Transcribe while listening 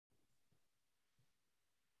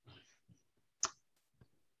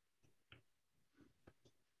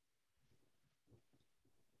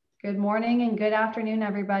Good morning and good afternoon,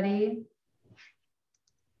 everybody.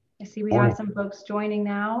 I see we Morning. have some folks joining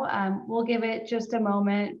now. We'll give it just a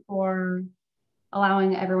moment for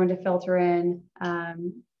allowing everyone to filter in. It's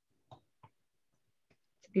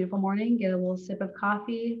a beautiful morning. Get a little sip of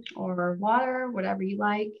coffee or water, whatever you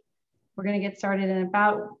like. We're going to get started in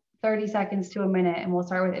about 30 seconds to a minute, and we'll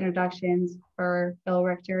start with introductions for Bill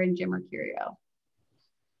Richter and Jim Mercurio.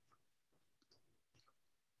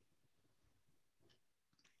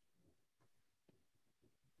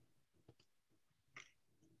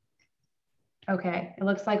 Okay, it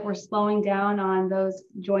looks like we're slowing down on those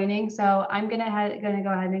joining. So I'm gonna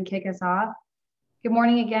go ahead and kick us off. Good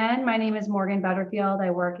morning again. My name is Morgan Butterfield.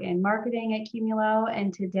 I work in marketing at Qumulo,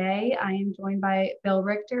 and today I am joined by Bill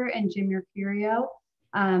Richter and Jim Mercurio.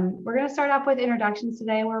 We're gonna start off with introductions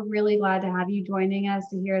today. We're really glad to have you joining us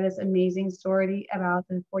to hear this amazing story about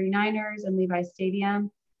the 49ers and Levi Stadium.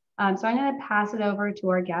 So I'm gonna pass it over to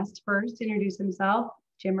our guest first to introduce himself,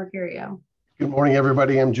 Jim Mercurio. Good morning,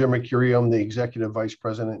 everybody. I'm Jim Mercurio. I'm the Executive Vice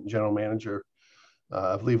President and General Manager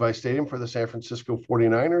of Levi Stadium for the San Francisco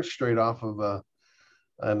 49ers, straight off of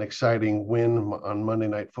an exciting win on Monday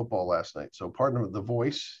Night Football last night. So pardon the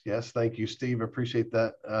voice. Yes, thank you, Steve. Appreciate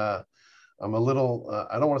that. I'm a little,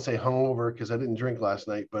 I don't want to say hungover because I didn't drink last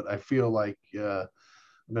night, but I feel like I've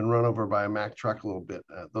been run over by a Mack truck a little bit.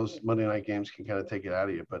 Those Monday night games can kind of take it out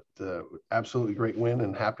of you, but absolutely great win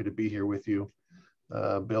and happy to be here with you.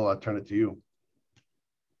 Bill, I'll turn it to you.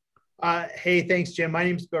 Hey, thanks, Jim. My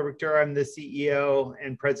name is Bill Richter. I'm the CEO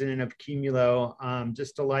and president of Qumulo.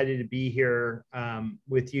 Just delighted to be here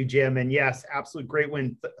with you, Jim. And yes, absolute great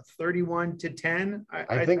win, 31-10.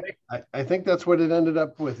 I think that's what it ended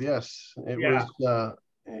up with. Yes,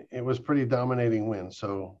 it was pretty dominating win.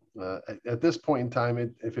 So at this point in time,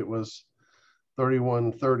 if it was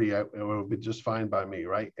 31-30, it would be just fine by me,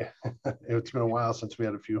 right? It's been a while since we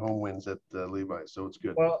had a few home wins at Levi, so it's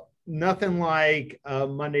good. Well, nothing like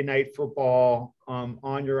Monday Night Football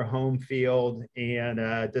on your home field and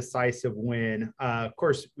a decisive win. Of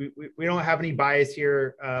course, we don't have any bias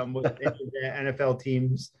here with the NFL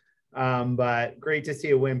teams, but great to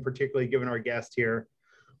see a win, particularly given our guest here.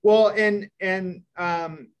 Well, and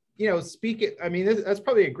you know, that's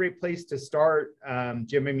probably a great place to start,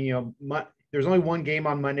 Jim. I mean, there's only one game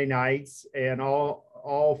on Monday nights, and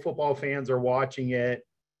all football fans are watching it.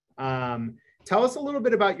 Tell us a little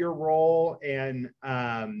bit about your role and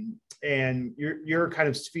your kind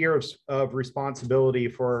of sphere of responsibility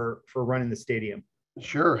for running the stadium.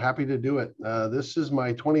 Sure, happy to do it. This is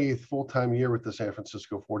my 28th full-time year with the San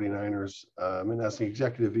Francisco 49ers. And as the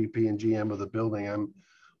executive VP and GM of the building, I'm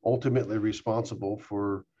ultimately responsible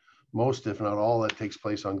for most, if not all, that takes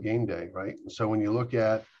place on game day, right? So when you look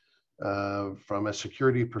at from a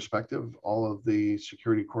security perspective, all of the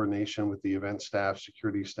security coordination with the event staff,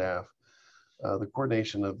 security staff, the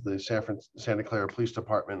coordination of the Santa Clara Police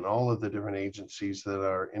Department, and all of the different agencies that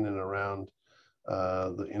are in and around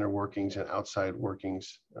the inner workings and outside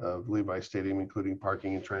workings of Levi Stadium, including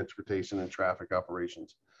parking and transportation and traffic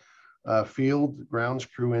operations. Field, grounds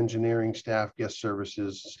crew, engineering, staff, guest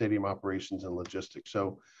services, stadium operations, and logistics.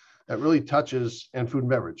 So that really touches, and food and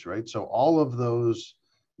beverage, right? So all of those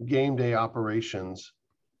game day operations,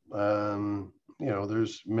 you know,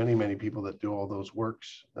 there's many people that do all those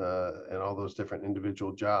works and all those different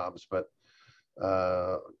individual jobs, but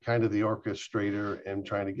kind of the orchestrator and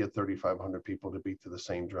trying to get 3,500 people to beat to the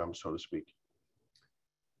same drum, so to speak.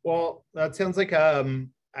 Well, that sounds like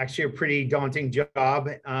actually a pretty daunting job,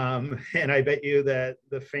 and I bet you that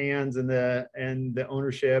the fans and the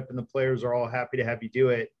ownership and the players are all happy to have you do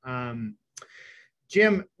it.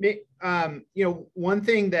 Jim, you know, one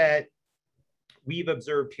thing that we've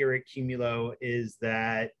observed here at Qumulo is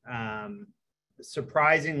that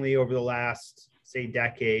surprisingly over the last, say,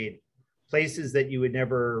 decade, places that you would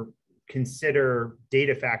never consider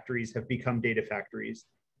data factories have become data factories.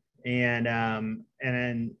 And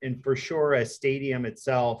for sure, a stadium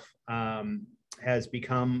itself has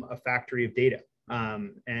become a factory of data,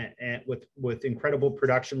 and with incredible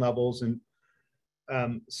production levels. And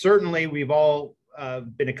certainly we've all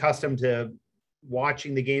been accustomed to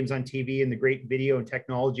watching the games on TV and the great video and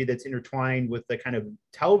technology that's intertwined with the kind of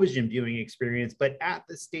television viewing experience. But at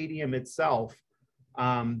the stadium itself,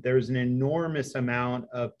 there's an enormous amount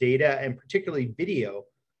of data and particularly video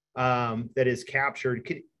that is captured.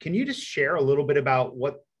 Can you just share a little bit about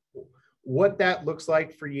what that looks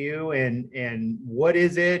like for you and what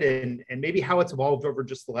is it and maybe how it's evolved over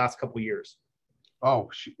just the last couple of years?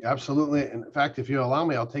 Oh, absolutely. In fact, if you allow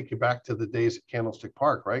me, I'll take you back to the days at Candlestick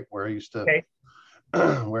Park, right? Where I used to,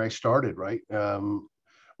 where I started, right?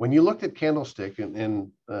 When you looked at Candlestick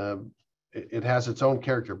and it has its own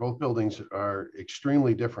character. Both buildings are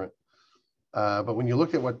extremely different. But when you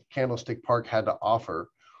look at what Candlestick Park had to offer,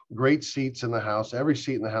 great seats in the house, every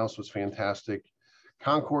seat in the house was fantastic.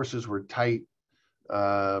 Concourses were tight,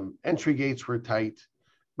 entry gates were tight,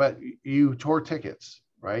 but you tore tickets,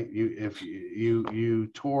 right? You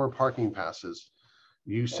tore parking passes,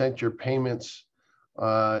 you sent your payments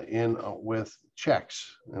in with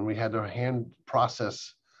checks, and we had to hand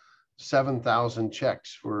process 7,000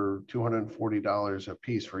 checks for $240 a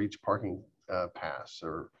piece for each parking pass.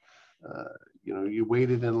 Or you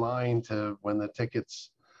waited in line to when the tickets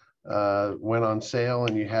went on sale,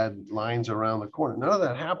 and you had lines around the corner. None of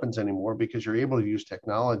that happens anymore because you're able to use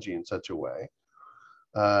technology in such a way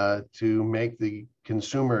to make the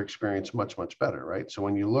consumer experience much, much better, right? So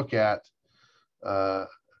when you look at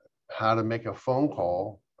how to make a phone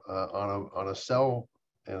call on a cell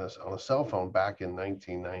phone back in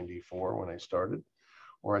 1994 when I started,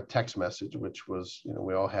 or a text message, which was,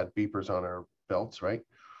 we all had beepers on our belts, right?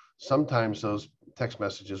 Sometimes those text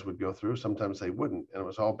messages would go through, sometimes they wouldn't. And it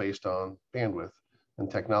was all based on bandwidth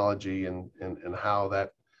and technology and how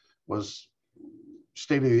that was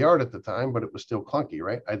state of the art at the time, but it was still clunky,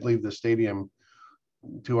 right? I'd leave the stadium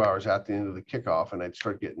 2 hours at the end of the kickoff, and I'd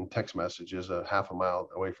start getting text messages a half a mile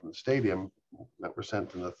away from the stadium that were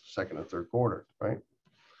sent in the second and third quarter, right?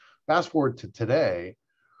 Fast forward to today,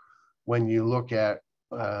 when you look at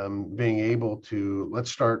being able to,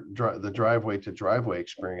 let's start the driveway to driveway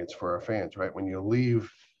experience for our fans, right? When you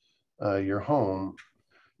leave your home,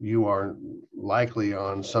 you are likely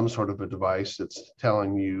on some sort of a device that's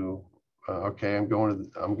telling you, okay, I'm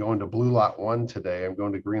going to blue lot 1 today. I'm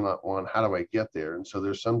going to green lot 1. How do I get there? And so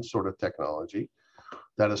there's some sort of technology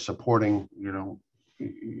that is supporting,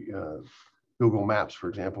 Google Maps, for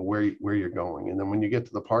example, where you're going. And then when you get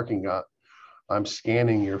to the parking lot, I'm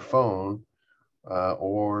scanning your phone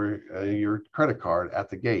or your credit card at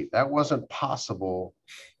the gate. That wasn't possible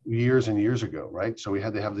years and years ago, right? So we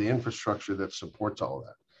had to have the infrastructure that supports all of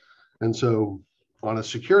that. And so on a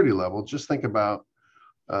security level, just think about,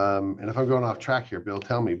 and if I'm going off track here, Bill,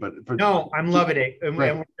 tell me. But no, I'm loving it, and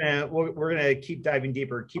right. we're gonna keep diving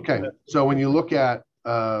deeper. Okay, so when you look at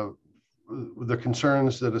the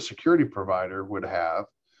concerns that a security provider would have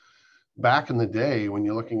back in the day, when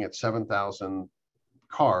you're looking at 7,000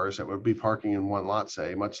 cars that would be parking in one lot,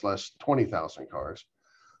 say, much less 20,000 cars,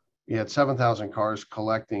 you had 7,000 cars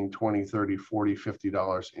collecting $20, $30, $40,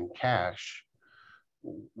 $50 in cash.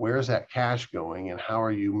 Where's that cash going, and how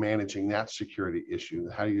are you managing that security issue?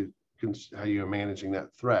 How are you managing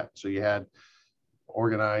that threat? So you had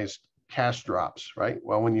organized cash drops, right?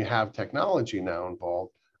 Well, when you have technology now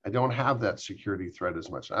involved, I don't have that security threat as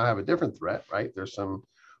much. I have a different threat, right? There's some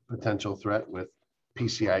potential threat with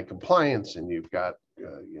PCI compliance, and you've got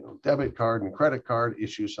debit card and credit card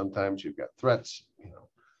issues. Sometimes you've got threats,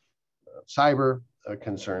 cyber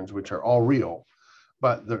concerns, which are all real.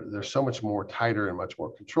 But they're so much more tighter and much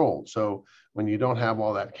more controlled. So when you don't have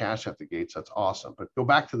all that cash at the gates, that's awesome. But go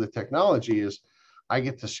back to the technology is I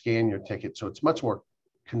get to scan your ticket. So it's much more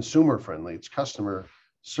consumer friendly. It's customer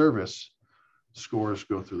service scores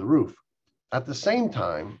go through the roof. At the same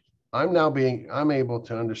time, I'm able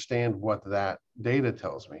to understand what that data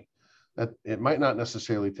tells me. That it might not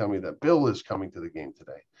necessarily tell me that Bill is coming to the game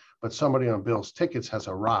today, but somebody on Bill's tickets has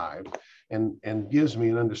arrived, and gives me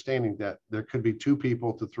an understanding that there could be 2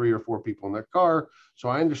 people to 3 or 4 people in their car. So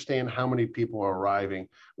I understand how many people are arriving,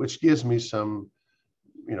 which gives me some,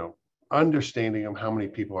 understanding of how many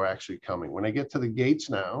people are actually coming. When I get to the gates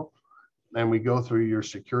now, and we go through your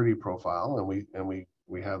security profile, and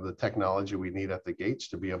we have the technology we need at the gates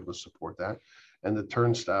to be able to support that, and the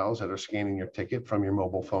turnstiles that are scanning your ticket from your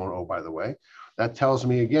mobile phone. Oh, by the way, that tells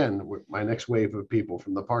me again, my next wave of people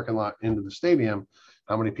from the parking lot into the stadium,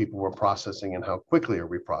 how many people we're processing and how quickly are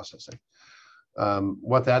we processing.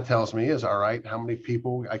 What that tells me is, all right, how many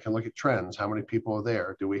people, I can look at trends, how many people are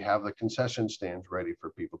there? Do we have the concession stands ready for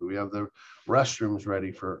people? Do we have the restrooms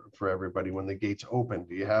ready for everybody when the gates open?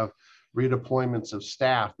 Do you have redeployments of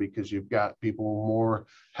staff because you've got people more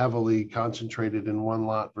heavily concentrated in one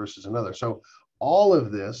lot versus another? So all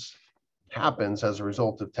of this happens as a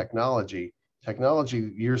result of technology.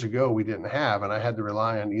 Technology years ago we didn't have, and I had to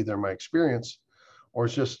rely on either my experience or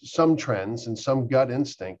just some trends and some gut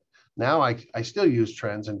instinct. Now I still use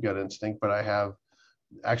trends and gut instinct, but I have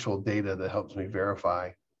actual data that helps me verify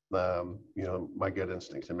my gut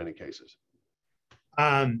instincts in many cases.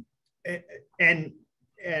 And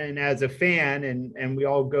as a fan, and we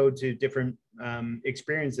all go to different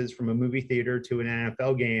experiences, from a movie theater to an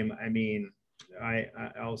NFL game. I mean,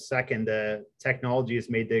 I'll second, the technology has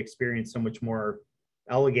made the experience so much more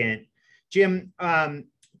elegant. Jim,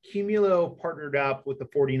 Qumulo partnered up with the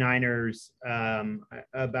 49ers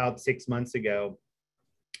about 6 months ago.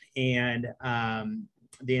 And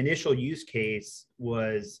the initial use case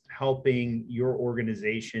was helping your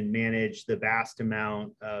organization manage the vast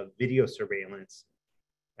amount of video surveillance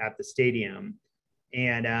at the stadium.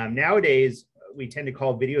 And nowadays, we tend to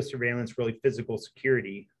call video surveillance really physical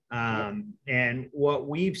security. And what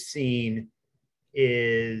we've seen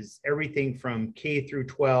is everything from K through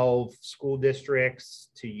 12 school districts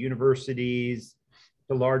to universities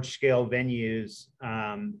to large scale venues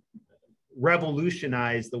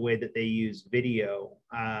revolutionize the way that they use video.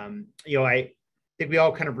 I think we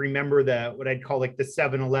all kind of remember what I'd call like the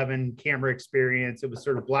 7-Eleven camera experience. It was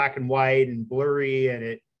sort of black and white and blurry,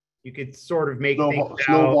 and you could sort of make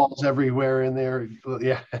snowballs everywhere in there.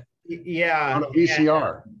 Yeah. On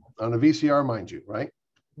a VCR, mind you, right?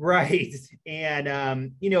 Right. And,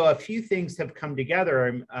 a few things have come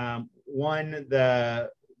together. One, the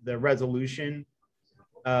resolution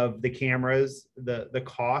of the cameras, the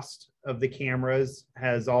cost of the cameras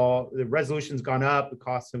the resolution's gone up, the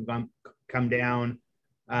costs have come down.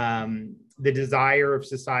 The desire of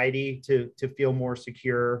society to feel more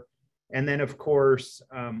secure. And then, of course,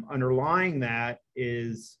 underlying that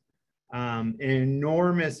is an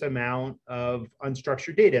enormous amount of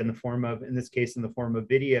unstructured data in this case, in the form of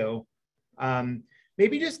video.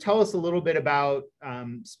 Maybe just tell us a little bit about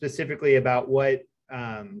specifically about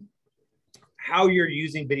how you're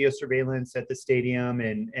using video surveillance at the stadium,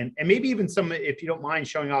 and maybe even some, if you don't mind,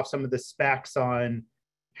 showing off some of the specs on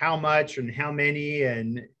how much and how many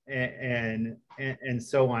and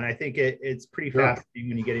so on. I think it's pretty fascinating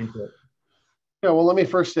when you get into it. Yeah, well, let me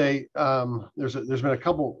first say there's been a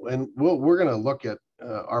couple, and we're going to look at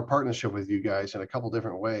our partnership with you guys in a couple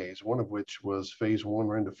different ways. One of which was phase one.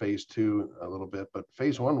 We're into phase two a little bit, but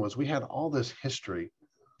phase one was we had all this history,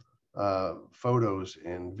 photos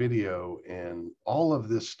and video and all of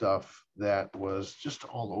this stuff that was just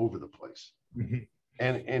all over the place. Mm-hmm.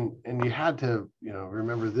 And you had to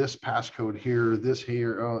remember this passcode here, this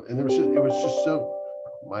here, and it was just so.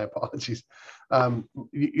 My apologies.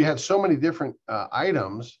 You had so many different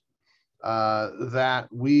items that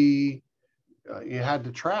you had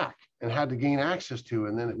to track and had to gain access to,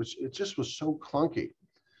 and then it just was so clunky.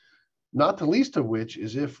 Not the least of which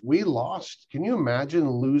is if we lost. Can you imagine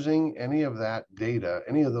losing any of that data,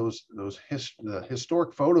 any of the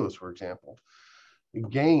historic photos, for example,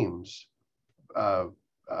 games,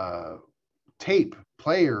 tape,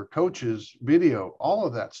 player, coaches, video, all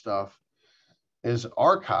of that stuff is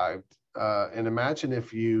archived, and imagine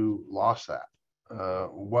if you lost that,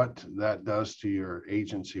 what that does to your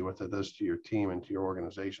agency, what that does to your team and to your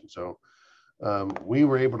organization. So we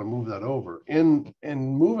were able to move that over. In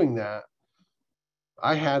moving that,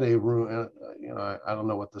 I had a room, I don't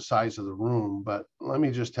know what the size of the room, but let me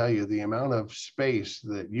just tell you, the amount of space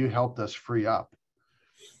that you helped us free up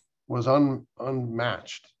was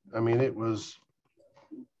unmatched. I mean, it was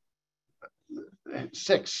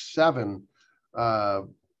 6, 7, I'm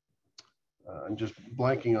just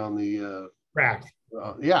blanking on the racks.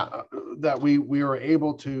 That we were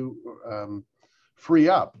able to free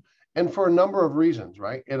up, and for a number of reasons,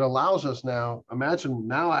 right? It allows us now. Imagine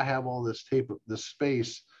now I have all this tape, this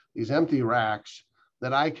space, these empty racks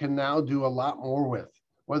that I can now do a lot more with,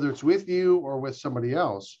 whether it's with you or with somebody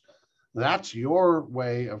else. That's your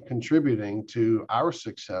way of contributing to our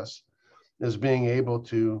success, is being able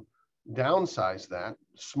to downsize that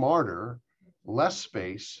smarter, less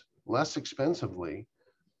space, less expensively.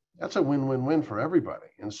 That's a win-win-win for everybody.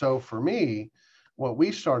 And so for me, what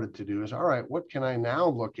we started to do is, all right, what can I now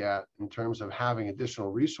look at in terms of having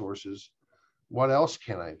additional resources? What else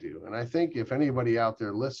can I do? And I think if anybody out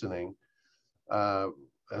there listening,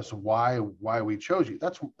 as to why we chose you,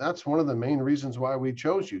 that's one of the main reasons why we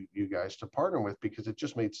chose you guys to partner with, because it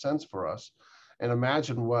just made sense for us. And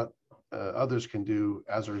imagine what others can do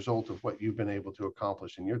as a result of what you've been able to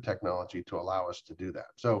accomplish in your technology to allow us to do that.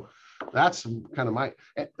 So that's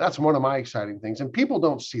that's one of my exciting things. And people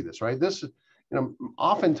don't see this, right? This,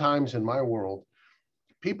 oftentimes in my world,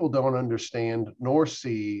 people don't understand nor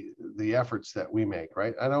see the efforts that we make,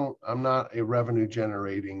 right? I'm not a revenue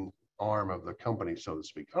generating arm of the company, so to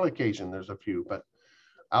speak. On occasion, there's a few, but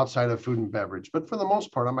outside of food and beverage. But for the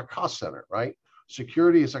most part, I'm a cost center, right?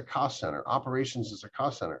 Security is a cost center. Operations is a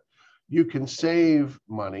cost center. You can save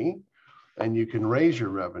money and you can raise your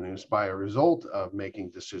revenues by a result of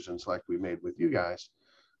making decisions like we made with you guys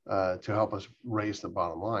to help us raise the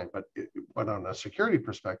bottom line. But on a security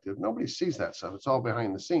perspective, nobody sees that stuff. It's all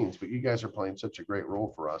behind the scenes, but you guys are playing such a great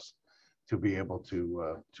role for us to be able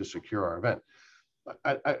to secure our event.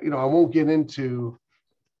 I won't get into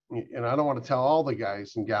and I don't want to tell all the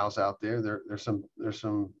guys and gals out there, there's some,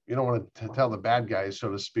 you don't want to tell the bad guys,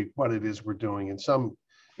 so to speak, what it is we're doing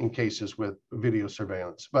in cases with video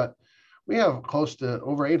surveillance. But we have close to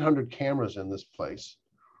over 800 cameras in this place.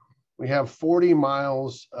 We have 40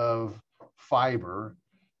 miles of fiber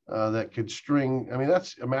that could string. I mean,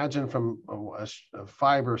 imagine from a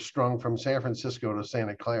fiber strung from San Francisco to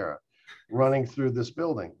Santa Clara running through this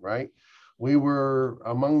building, right? We were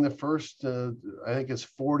among the first, I think it's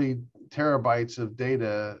 40 terabytes of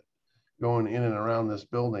data going in and around this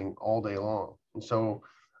building all day long. And so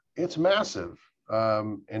it's massive.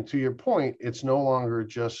 And to your point, it's no longer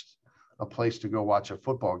just a place to go watch a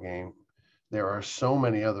football game. There are so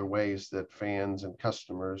many other ways that fans and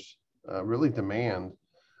customers really demand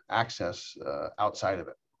access outside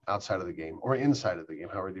of the game or inside of the game,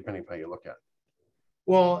 however, depending on how you look at it.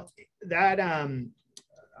 Well, that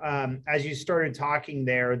as you started talking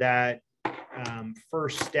there, that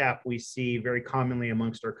first step we see very commonly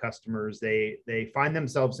amongst our customers, they find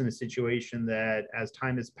themselves in a situation that as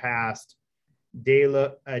time has passed,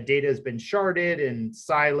 data has been sharded and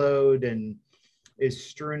siloed and is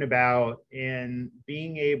strewn about, and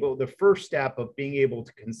the first step of being able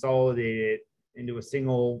to consolidate it into a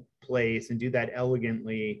single place and do that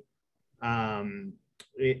elegantly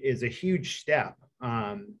is a huge step.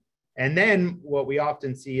 And then what we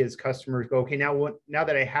often see is customers go, okay, now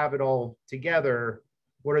that I have it all together,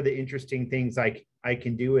 what are the interesting things I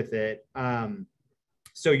can do with it?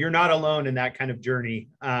 So you're not alone in that kind of journey.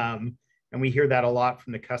 And we hear that a lot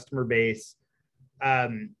from the customer base.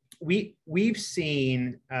 We've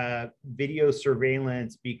seen video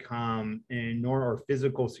surveillance become or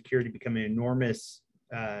physical security become an enormous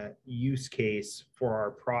use case for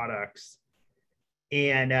our products.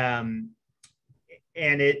 And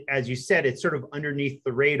it, as you said, it's sort of underneath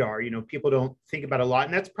the radar. People don't think about it a lot,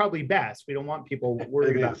 and that's probably best. We don't want people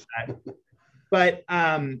worried about that. But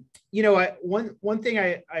one thing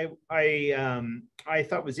I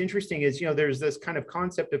thought was interesting is, there's this kind of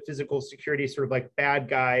concept of physical security, sort of like bad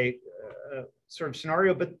guy sort of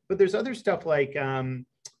scenario, but there's other stuff like, when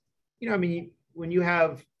you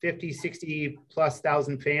have 50, 60 plus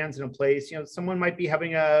thousand fans in a place, someone might be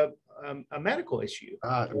having a medical issue.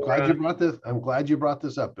 I'm glad you brought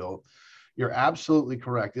this up, Bill. You're absolutely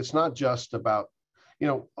correct. It's not just about,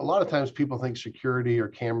 a lot of times people think security or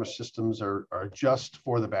camera systems are just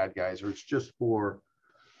for the bad guys, or it's just for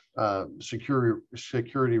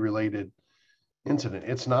security related incident.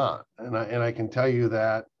 It's not. And I can tell you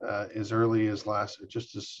that as early as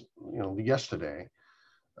yesterday,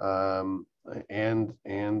 and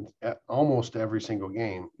at almost every single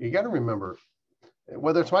game. You got to remember,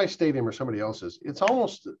 whether it's my stadium or somebody else's, it's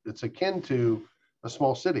akin to a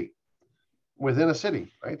small city within a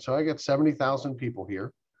city, right? So I got 70,000 people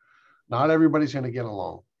here. Not everybody's going to get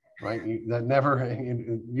along, right?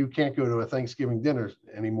 You can't go to a Thanksgiving dinner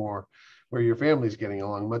anymore where your family's getting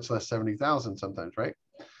along, much less 70,000 sometimes, right?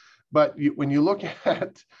 But when you look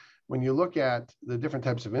at the different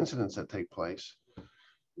types of incidents that take place,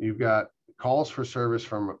 you've got calls for service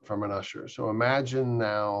from an usher. So imagine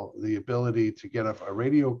now the ability to get a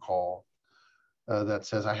radio call that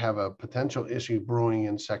says, I have a potential issue brewing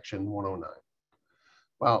in section 109.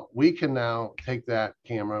 Well, we can now take that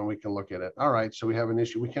camera and we can look at it. All right, so we have an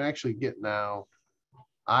issue. We can actually get now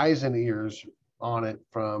eyes and ears on it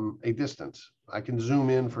from a distance. I can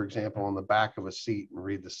zoom in, for example, on the back of a seat and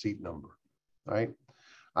read the seat number, right?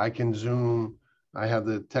 I can zoom. I have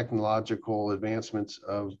the technological advancements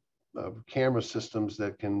of camera systems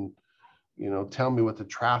that can, tell me what the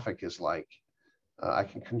traffic is like. I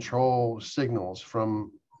can control signals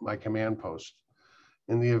from my command post.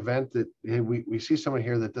 In the event that we see someone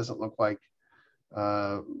here that doesn't look like,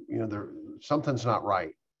 something's not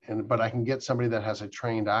right. But I can get somebody that has a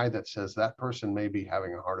trained eye that says that person may be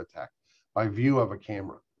having a heart attack by view of a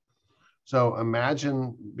camera. So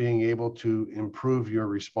imagine being able to improve your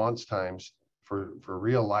response times for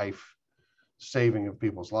real life saving of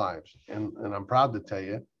people's lives. And I'm proud to tell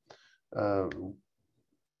you,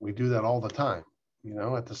 we do that all the time.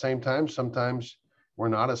 At the same time, sometimes we're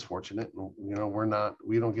not as fortunate.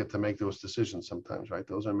 We don't get to make those decisions sometimes, right?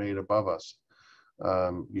 Those are made above us.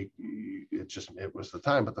 It was the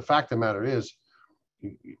time. But the fact of the matter is,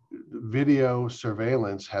 video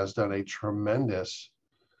surveillance has done a tremendous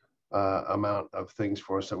amount of things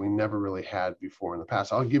for us that we never really had before in the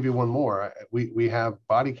past. I'll give you one more. We have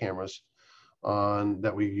body cameras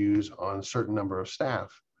that we use on a certain number of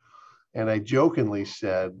staff. And I jokingly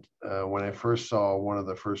said, when I first saw one of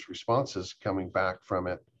the first responses coming back from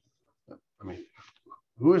it, I mean,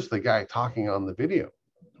 who is the guy talking on the video?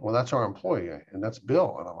 well, that's our employee, and that's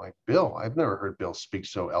Bill. And I'm like, Bill, I've never heard Bill speak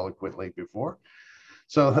so eloquently before.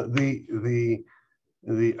 So and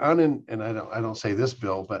I don't say this,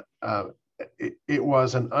 Bill, but it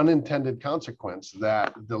was an unintended consequence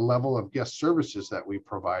that the level of guest services that we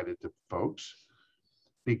provided to folks,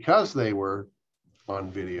 because they were on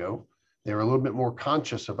video, they were a little bit more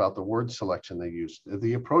conscious about the word selection they used,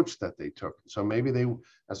 the approach that they took. So maybe they,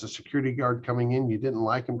 as a security guard coming in, you didn't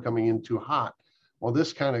like them coming in too hot. Well,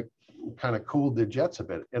 this kind of cooled the jets a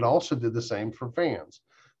bit. It also did the same for fans.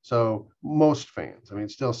 So most fans, I mean,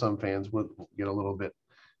 still some fans would get a little bit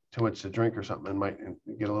too much to drink or something and might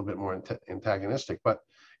get a little bit more antagonistic, but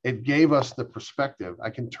it gave us the perspective. I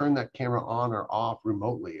can turn that camera on or off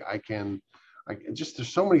remotely. I can just, there's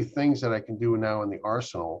so many things that I can do now in the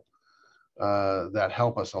arsenal that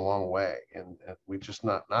help us a long way. And we just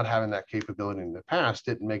not having that capability in the past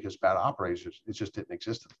didn't make us bad operators. It just didn't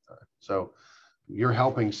exist at the time. So you're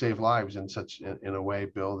helping save lives in a way,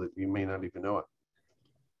 Bill, that you may not even know it.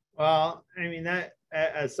 Well, I mean, that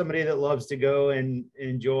as somebody that loves to go and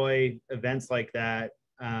enjoy events like that,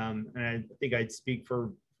 and I think I'd speak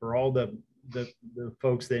for all the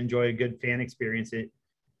folks that enjoy a good fan experience. It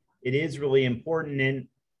is really important,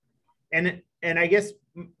 and I guess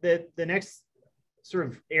the next sort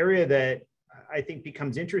of area that I think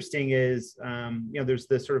becomes interesting is, there's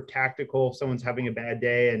the sort of tactical, someone's having a bad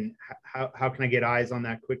day, and how can I get eyes on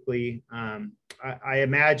that quickly? I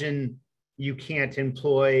imagine you can't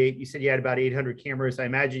employ, you said you had about 800 cameras. I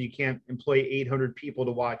imagine you can't employ 800 people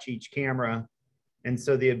to watch each camera. And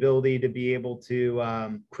so the ability to be able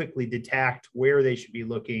to quickly detect where they should be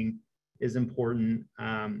looking is important.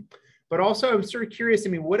 But also I'm sort of curious, I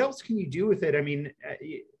mean, what else can you do with it? I mean,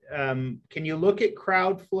 can you look at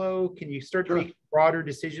crowd flow? Can you start to make broader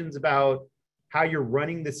decisions about how you're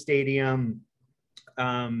running the stadium?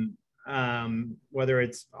 Whether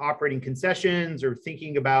it's operating concessions or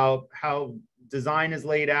thinking about how design is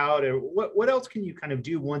laid out, or what else can you kind of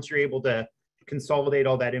do once you're able to consolidate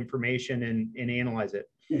all that information and analyze it?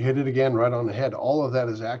 You hit it again right on the head. All of that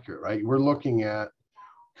is accurate, right? We're looking at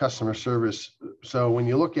customer service. So when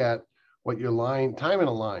you look at what your time in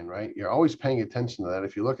a line, right? You're always paying attention to that.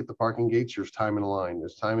 If you look at the parking gates, there's time in a line.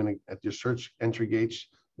 There's time at your search entry gates,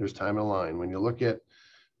 there's time in a line. When you look at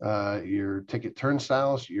your ticket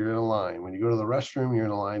turnstiles, you're in a line. When you go to the restroom, you're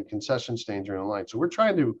in a line. Concession stands, you're in a line. So we're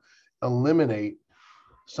trying to eliminate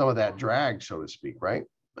some of that drag, so to speak, right?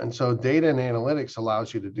 And so data and analytics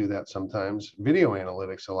allows you to do that sometimes. Video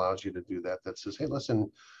analytics allows you to do that. That says, hey,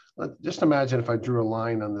 listen, just imagine if I drew a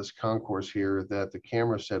line on this concourse here that the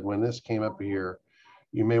camera said, when this came up here,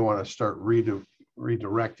 you may want to start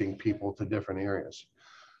redirecting people to different areas.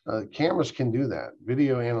 Cameras can do that.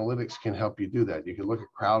 Video analytics can help you do that. You can look at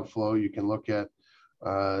crowd flow. You can look at,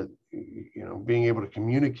 being able to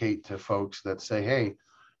communicate to folks that say, hey,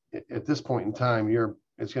 at this point in time,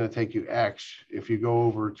 it's going to take you X. If you go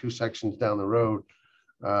over 2 sections down the road,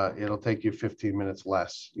 it'll take you 15 minutes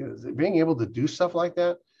less. Being able to do stuff like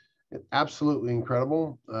that, it's absolutely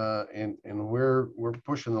incredible. And we're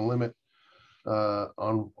pushing the limit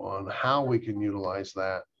on how we can utilize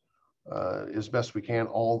that as best we can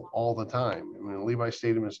all the time. I mean, Levi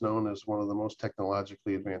Stadium is known as one of the most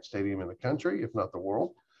technologically advanced stadium in the country, if not the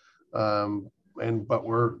world.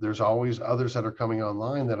 But there's always others that are coming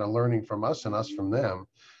online that are learning from us and us from them.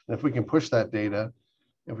 And if we can push that data,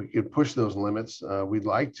 if we could push those limits, we'd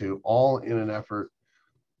like to, all in an effort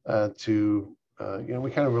to, we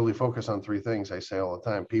kind of really focus on 3 things I say all the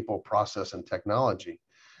time: people, process, and technology.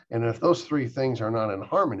 And if those 3 things are not in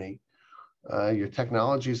harmony, your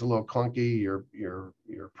technology is a little clunky, your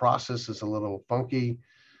process is a little funky,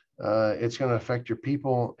 it's going to affect your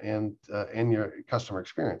people and your customer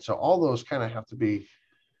experience. So all those kind of have to be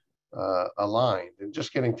aligned. And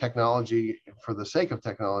just getting technology for the sake of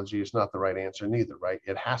technology is not the right answer neither, right?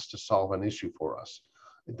 It has to solve an issue for us.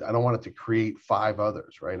 I don't want it to create 5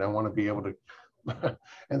 others, right? I want to be able to,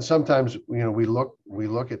 and sometimes, we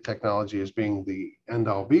look at technology as being the end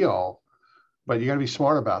all be all, but you got to be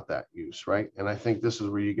smart about that use, right? And I think this is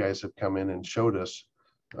where you guys have come in and showed us,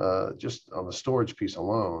 just on the storage piece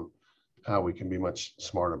alone, how we can be much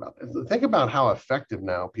smarter about it. Think about how effective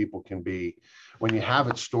now people can be when you have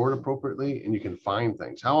it stored appropriately and you can find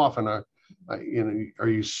things. How often are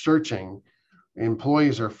you searching?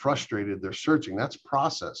 Employees are frustrated, they're searching. That's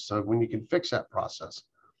process. So when you can fix that process,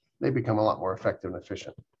 they become a lot more effective and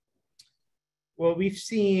efficient. Well, we've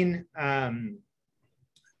seen,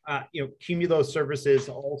 Qumulo services,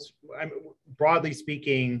 also, broadly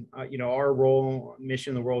speaking, our role,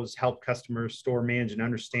 mission in the world is help customers store, manage, and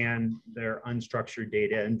understand their unstructured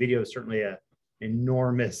data. And video is certainly an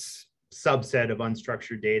enormous subset of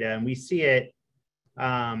unstructured data. And we see it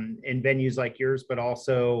in venues like yours, but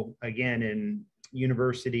also, again, in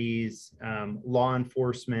universities, law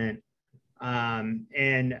enforcement. I've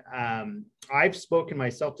spoken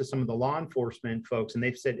myself to some of the law enforcement folks, and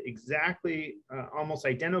they've said exactly almost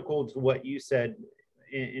identical to what you said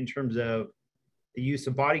in terms of the use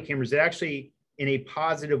of body cameras. It actually, in a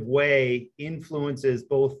positive way, influences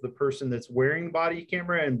both the person that's wearing the body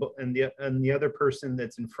camera and the other person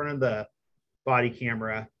that's in front of the body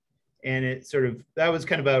camera. And it sort of, that was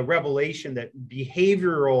kind of a revelation that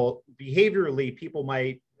behaviorally people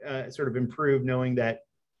might sort of improve, knowing that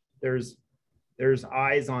there's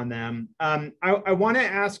eyes on them. I want to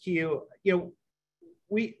ask you,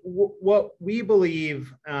 what we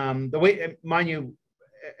believe, the way, mind you,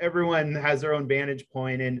 everyone has their own vantage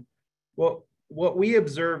point, and what we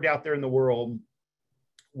observed out there in the world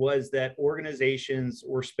was that organizations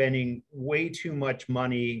were spending way too much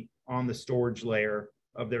money on the storage layer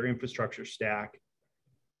of their infrastructure stack.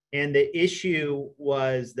 And the issue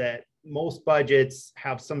was that most budgets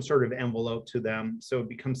have some sort of envelope to them. So it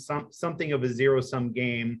becomes something of a zero-sum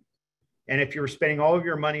game. And if you're spending all of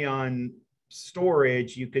your money on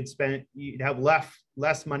storage, you'd have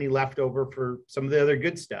less money left over for some of the other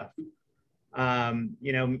good stuff.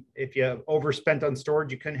 If you overspent on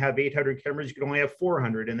storage, you couldn't have 800 cameras, you could only have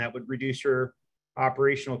 400, and that would reduce your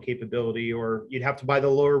operational capability, or you'd have to buy the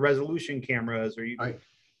lower resolution cameras, or you'd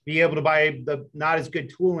be able to buy the not as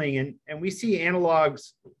good tooling. And we see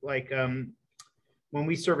analogs like when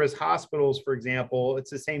we service hospitals, for example, it's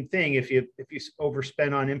the same thing. If you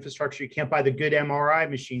overspend on infrastructure, you can't buy the good MRI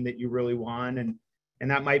machine that you really want, and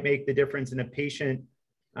that might make the difference in a patient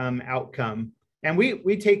outcome. And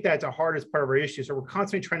we take that to heart as part of our issue. So we're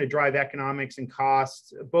constantly trying to drive economics and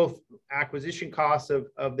costs, both acquisition costs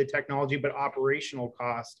of the technology, but operational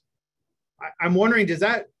cost. I'm wondering, is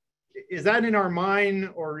that in our mind,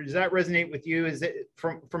 or does that resonate with you? Is it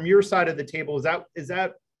from your side of the table? Is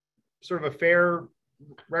that sort of a fair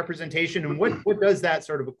representation? And what does that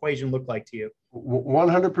sort of equation look like to you?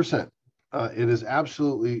 100%. It is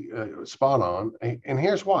absolutely spot on. And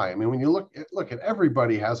here's why. I mean, when you look at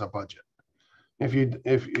everybody has a budget.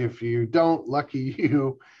 If you don't, lucky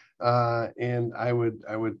you. And I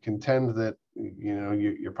would contend that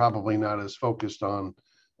you're probably not as focused on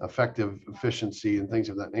effective efficiency and things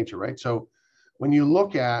of that nature, right? So when you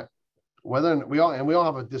look at whether we all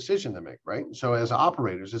have a decision to make, right? So as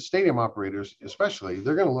operators, as stadium operators especially,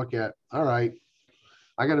 they're going to look at, all right,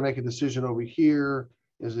 I got to make a decision over here.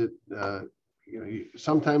 Is it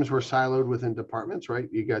sometimes we're siloed within departments, right?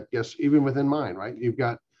 You got guests, even within mine, right? You've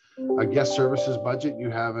got a guest services budget, you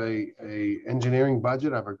have a engineering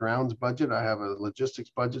budget, I have a grounds budget, I have a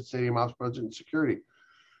logistics budget, stadium ops budget, and security.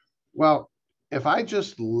 Well, if I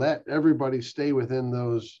just let everybody stay within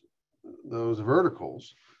those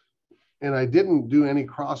verticals, and I didn't do any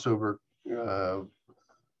crossover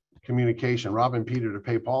communication, robbing Peter to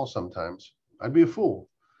pay Paul sometimes, I'd be a fool,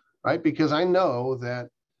 right? Because I know that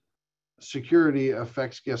security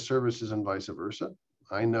affects guest services and vice versa.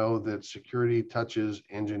 I know that security touches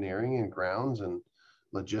engineering and grounds and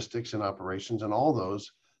logistics and operations and all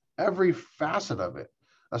those, every facet of it.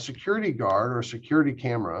 A security guard or a security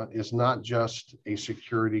camera is not just a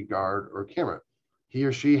security guard or camera. He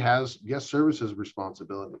or she has guest services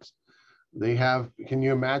responsibilities. They have, can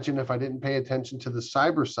you imagine if I didn't pay attention to the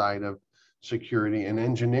cyber side of security and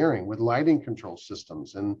engineering with lighting control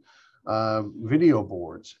systems and video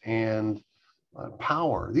boards and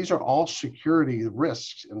power? These are all security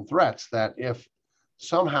risks and threats that if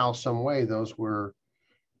somehow, some way those were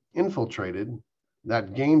infiltrated,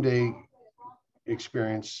 that game day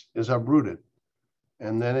experience is uprooted.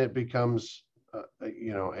 And then it becomes,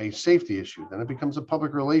 a safety issue. Then it becomes a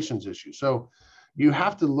public relations issue. So you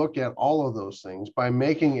have to look at all of those things by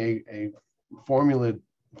making a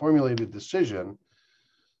formulated decision.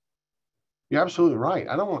 You're absolutely right.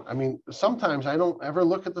 Sometimes I don't ever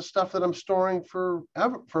look at the stuff that I'm storing for a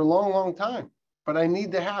long, long time, but I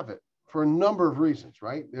need to have it for a number of reasons,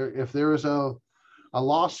 right? If there is a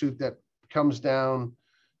lawsuit that comes down,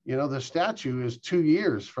 the statute is 2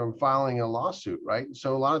 years from filing a lawsuit, right?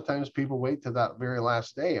 So a lot of times people wait to that very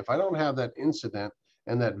last day. If I don't have that incident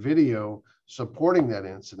and that video supporting that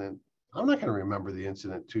incident, I'm not going to remember the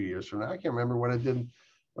incident 2 years from now. I can't remember what I did.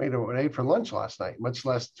 What I ate for lunch last night, much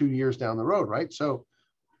less 2 years down the road, right? So,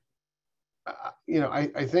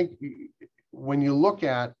 I think when you look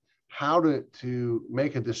at how to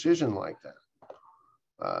make a decision like that,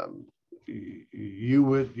 you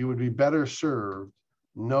would be better served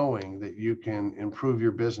knowing that you can improve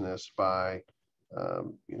your business by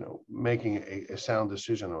making a sound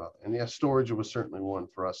decision about it. And yes, storage was certainly one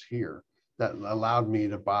for us here that allowed me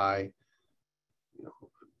to buy,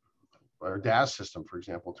 our DAS system, for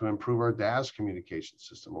example, to improve our DAS communication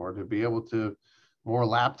system, or to be able to more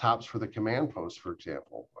laptops for the command post, for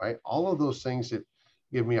example, right? All of those things that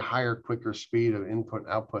give me a higher, quicker speed of input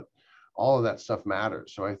and output, all of that stuff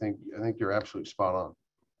matters. So I think you're absolutely spot on.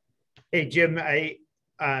 Hey, Jim,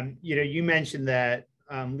 you mentioned that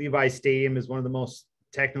Levi Stadium is one of the most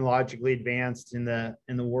technologically advanced in the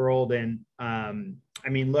world. And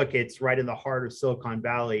look, it's right in the heart of Silicon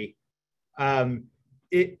Valley. I'm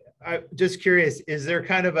just curious, is there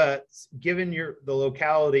kind of given the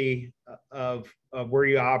locality of where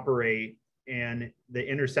you operate and the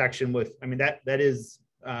intersection with, that is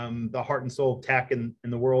the heart and soul of tech in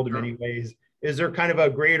the world in many ways. Is there kind of a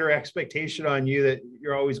greater expectation on you that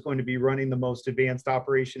you're always going to be running the most advanced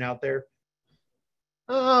operation out there?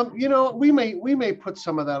 We may put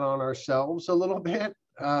some of that on ourselves a little bit.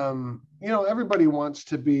 Everybody wants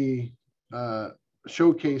to be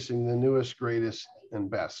showcasing the newest, greatest, and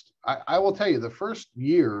best. I will tell you, the first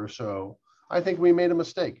year or so, I think we made a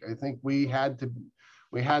mistake. I think we had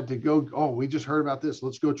to go, oh, we just heard about this.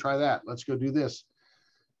 Let's go try that. Let's go do this.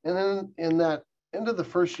 And then in that end of the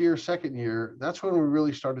first year, second year, that's when we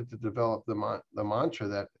really started to develop the mantra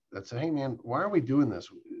that said, hey man, why are we doing this?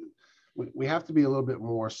 We have to be a little bit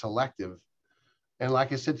more selective. And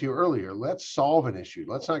like I said to you earlier, let's solve an issue.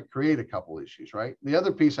 Let's not create a couple issues, right? The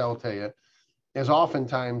other piece I will tell you is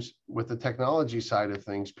oftentimes with the technology side of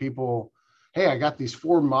things, people, hey, I got these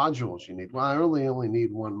 4 modules you need. Well, I only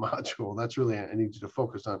need 1 module. That's really, I need you to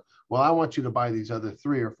focus on. Well, I want you to buy these other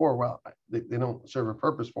 3 or 4. Well, they don't serve a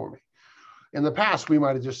purpose for me. In the past, we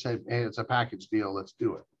might have just said, hey, it's a package deal. Let's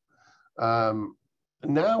do it.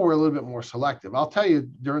 Now we're a little bit more selective. I'll tell you,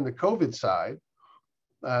 during the COVID side,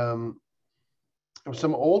 some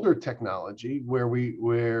older technology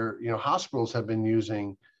where hospitals have been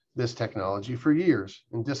using this technology for years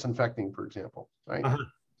in disinfecting, for example, right? Uh-huh.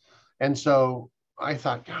 And so I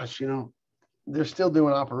thought, gosh, they're still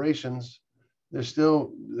doing operations. There's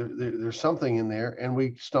something in there, and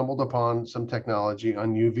we stumbled upon some technology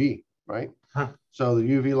on UV, right? Huh. So the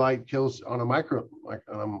UV light kills on a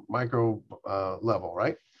micro level,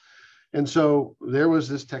 right? And so there was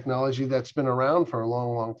this technology that's been around for a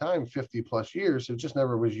long, long time, 50 plus years. It just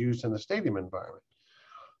never was used in the stadium environment.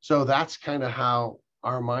 So that's kind of how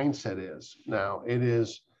our mindset is now. It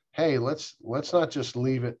is, hey, let's not just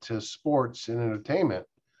leave it to sports and entertainment.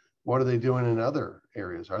 What are they doing in other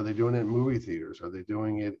areas? Are they doing it in movie theaters? Are they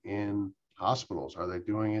doing it in hospitals? Are they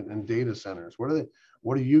doing it in data centers?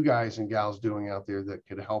 What are you guys and gals doing out there that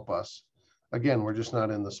could help us? Again, we're just not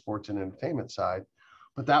in the sports and entertainment side,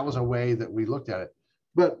 but that was a way that we looked at it.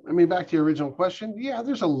 But back to your original question, yeah,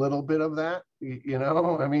 there's a little bit of that,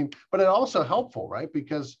 but it also helpful, right?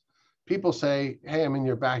 Because people say, hey, I'm in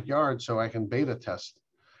your backyard, so I can beta test.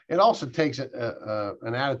 It also takes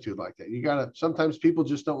an attitude like that. Sometimes people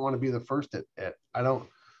just don't want to be the first at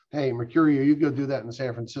hey, Mercurio, you go do that in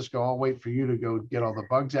San Francisco. I'll wait for you to go get all the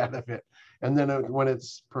bugs out of it. And then when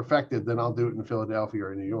it's perfected, then I'll do it in Philadelphia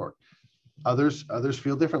or in New York. Others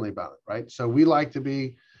feel differently about it, right? So we like to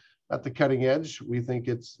be at the cutting edge. We think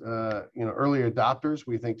it's, early adopters.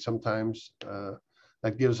 We think sometimes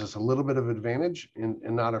that gives us a little bit of advantage and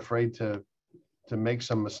not afraid to make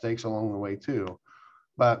some mistakes along the way too.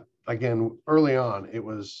 But again, early on, it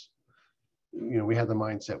was, we had the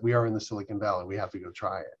mindset, we are in the Silicon Valley, we have to go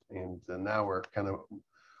try it. And now we're kind of,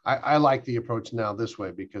 I like the approach now this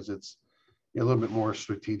way because it's a little bit more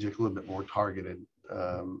strategic, a little bit more targeted.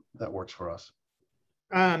 That works for us.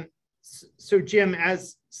 So Jim,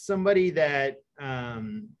 as somebody that,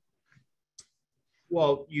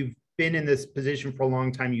 you've been in this position for a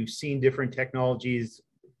long time, you've seen different technologies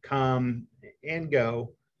come and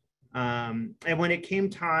go. And when it came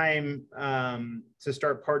time to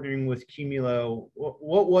start partnering with Qumulo,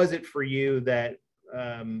 what was it for you that,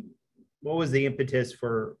 what was the impetus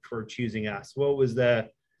for choosing us? What was the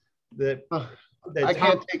top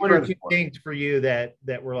 1 or 2 things for you that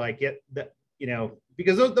were like,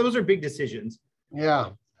 because those are big decisions.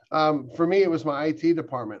 Yeah. For me, it was my IT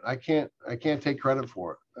department. I can't take credit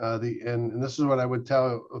for it. And this is what I would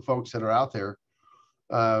tell folks that are out there.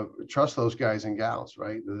 Trust those guys and gals,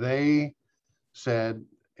 right? They said,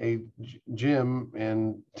 hey, Jim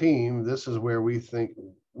and team, this is where we think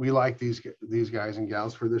we like these guys and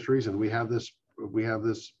gals for this reason. We have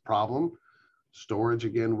this problem. Storage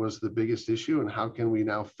again was the biggest issue, and how can we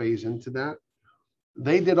now phase into that?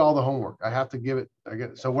 They did all the homework. I have to give it.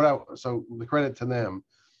 So the credit to them.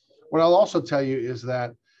 What I'll also tell you is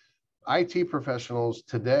that IT professionals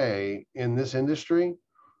today in this industry,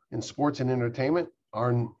 in sports and entertainment,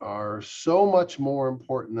 are so much more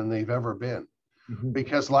important than they've ever been. Mhm.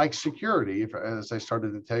 Because like security, as I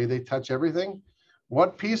started to tell you, they touch everything.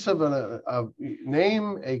 What piece of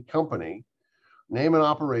name a company, name an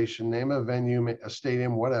operation, name a venue, a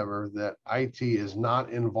stadium, whatever, that IT is not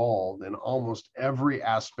involved in almost every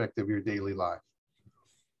aspect of your daily life.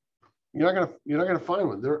 You're not gonna find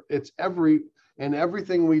one. It's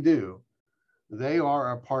everything we do, they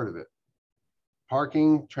are a part of it.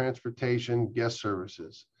 Parking, transportation, guest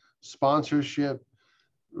services, sponsorship,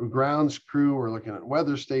 grounds crew, we're looking at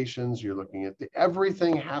weather stations, you're looking at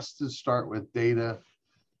everything has to start with data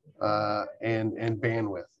and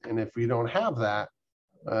bandwidth. And if you don't have that,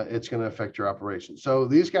 it's going to affect your operation. So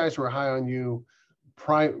these guys were high on you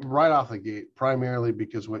right off the gate, primarily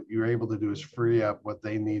because what you're able to do is free up what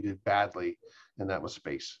they needed badly, and that was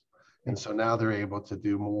space. And so now they're able to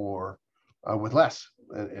do more with less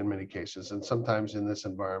in many cases. And sometimes in this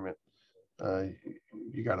environment,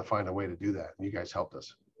 you got to find a way to do that. And you guys helped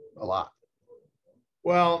us a lot.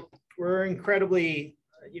 Well, we're incredibly,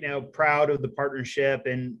 proud of the partnership,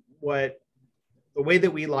 and the way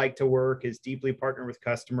that we like to work is deeply partner with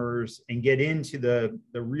customers and get into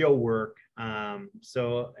the real work.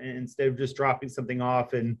 So instead of just dropping something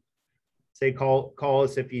off and say, call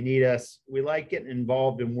us if you need us, we like getting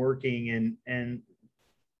involved in working. And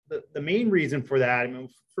the main reason for that, I mean,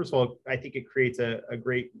 first of all, I think it creates a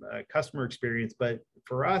great customer experience, but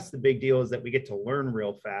for us, the big deal is that we get to learn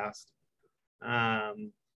real fast.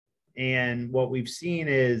 And what we've seen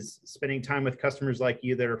is spending time with customers like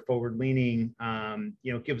you that are forward leaning,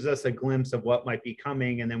 gives us a glimpse of what might be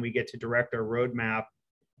coming. And then we get to direct our roadmap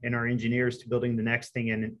and our engineers to building the next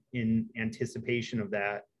thing in anticipation of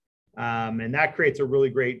that. And that creates a really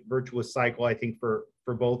great virtuous cycle, I think, for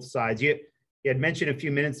both sides. You had mentioned a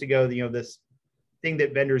few minutes ago, this thing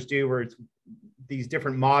that vendors do where it's these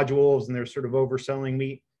different modules and they're sort of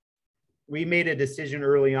overselling. We made a decision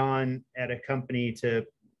early on at a company to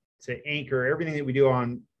anchor everything that we do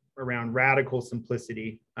around radical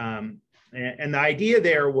simplicity. And the idea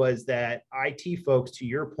there was that IT folks, to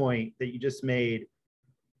your point that you just made,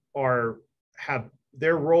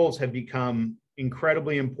 their roles have become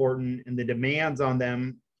incredibly important and the demands on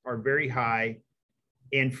them are very high,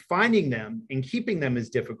 and finding them and keeping them is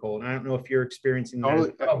difficult. And I don't know if you're experiencing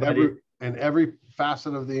that. Totally. In every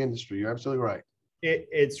facet of the industry, you're absolutely right.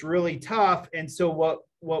 It's really tough. And so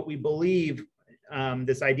what we believe,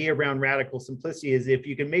 this idea around radical simplicity, is if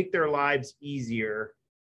you can make their lives easier,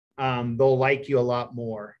 they'll like you a lot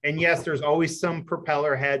more. And yes, there's always some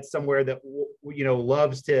propeller head somewhere that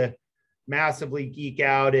loves to massively geek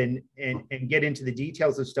out and get into the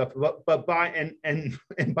details of stuff. But by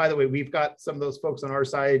the way, we've got some of those folks on our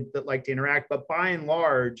side that like to interact. But by and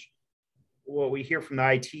large, what we hear from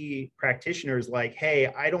the IT practitioners, like, hey,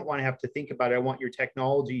 I don't want to have to think about it. I want your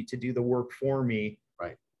technology to do the work for me.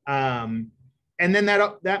 Right. And then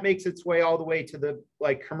that makes its way all the way to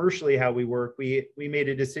commercially how we work. We made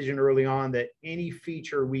a decision early on that any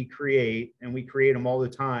feature we create, and we create them all the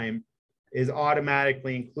time, is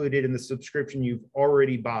automatically included in the subscription you've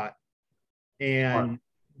already bought. And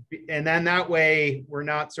then that way we're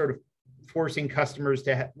not sort of forcing customers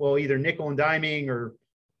to either nickel and diming or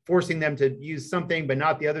forcing them to use something but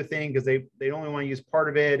not the other thing because they only want to use part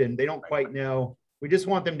of it and they don't quite know. We just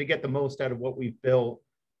want them to get the most out of what we've built.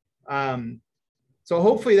 So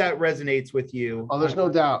hopefully that resonates with you. Oh, there's no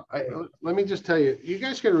doubt. Let me just tell you, you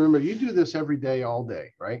guys got to remember, you do this every day, all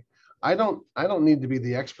day, right? I don't need to be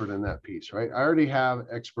the expert in that piece, right? I already have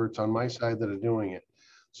experts on my side that are doing it.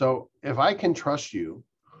 So if I can trust you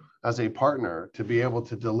as a partner to be able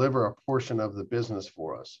to deliver a portion of the business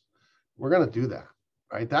for us, we're going to do that,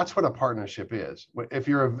 right? That's what a partnership is. If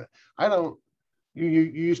you're you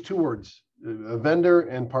use two words, a vendor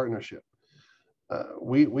and partnership.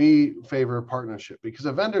 We favor partnership because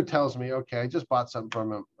a vendor tells me, okay, I just bought something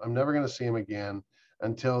from him. I'm never going to see him again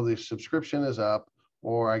until the subscription is up,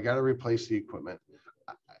 or I got to replace the equipment.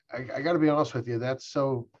 I got to be honest with you. That's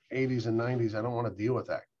so 80s and 90s. I don't want to deal with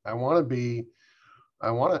that. I want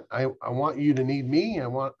you to need me. I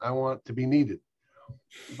want to be needed.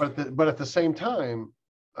 But at the same time,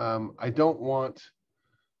 I don't want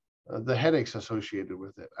the headaches associated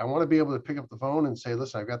with it. I want to be able to pick up the phone and say,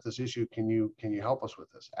 listen, I've got this issue. Can you help us with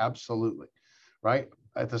this? Absolutely. Right.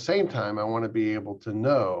 At the same time, I want to be able to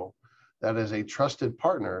know that as a trusted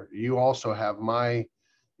partner, you also have my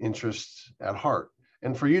interests at heart.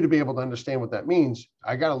 And for you to be able to understand what that means,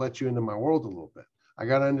 I got to let you into my world a little bit. I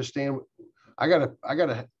got to understand, I got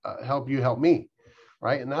to help you help me.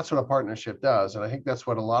 Right. And that's what a partnership does. And I think that's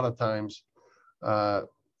what a lot of times,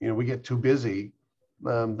 we get too busy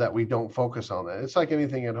that we don't focus on that. It's like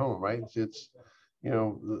anything at home, right? It's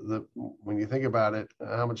when you think about it,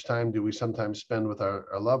 how much time do we sometimes spend with our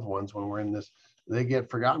loved ones when we're in this? They get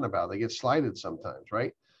forgotten about, they get slighted sometimes,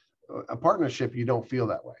 right? A partnership, you don't feel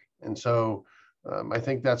that way. And so I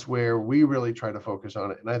think that's where we really try to focus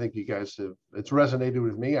on it. And I think you guys have, it's resonated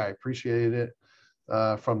with me. I appreciated it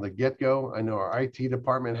from the get-go. I know our IT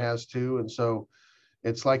department has too. And so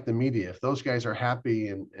it's like the media. If those guys are happy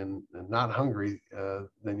and not hungry,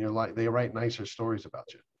 then they write nicer stories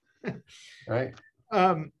about you, right?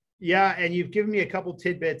 Yeah, and you've given me a couple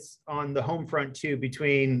tidbits on the home front too,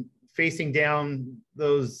 between facing down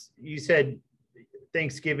those, you said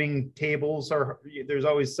Thanksgiving tables there's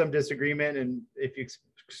always some disagreement. And if you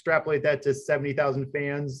extrapolate that to 70,000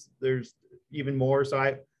 fans, there's even more. So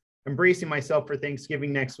I'm bracing myself for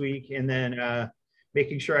Thanksgiving next week, and then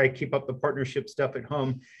making sure I keep up the partnership stuff at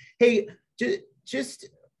home. Hey,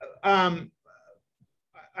 I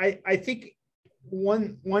think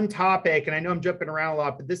one topic, and I know I'm jumping around a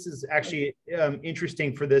lot, but this is actually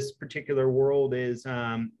interesting for this particular world is,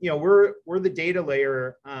 we're the data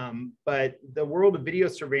layer, but the world of video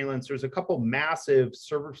surveillance, there's a couple massive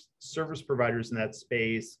service providers in that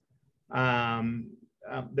space.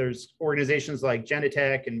 There's organizations like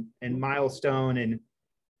Genetec and Milestone,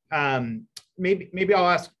 and maybe I'll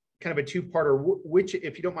ask kind of a two-parter, which,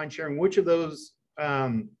 if you don't mind sharing, which of those,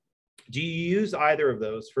 do you use either of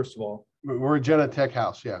those, first of all? We're a Genetec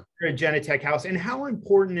house, yeah. You're a Genetec house. And how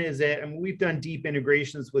important is it? I mean, we've done deep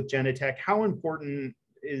integrations with Genetec. How important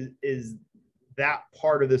is that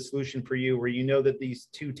part of the solution for you, where you know that these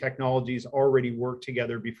two technologies already work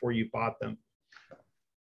together before you bought them?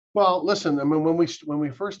 Well, listen, I mean, when we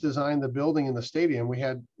first designed the building in the stadium, we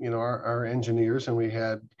had, our engineers, and we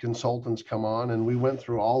had consultants come on, and we went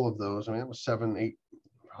through all of those. I mean, it was 8,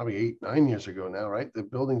 9 years ago now, right? The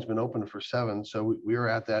building's been open for 7. So we were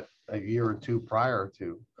at that a year or two prior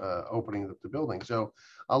to opening the building. So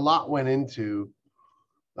a lot went into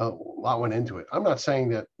it. I'm not saying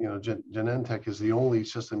that, Genentech is the only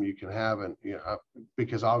system you can have, and,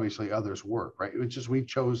 because obviously others work, right? It's just, we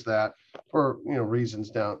chose that for, reasons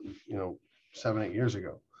down, 7, 8 years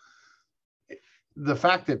ago. The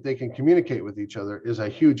fact that they can communicate with each other is a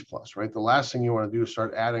huge plus, right? The last thing you want to do is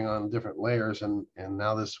start adding on different layers, and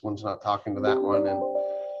now this one's not talking to that one,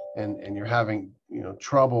 and you're having,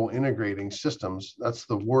 trouble integrating systems. That's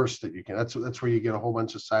the worst that you can. That's where you get a whole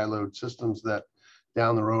bunch of siloed systems that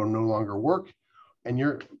down the road no longer work,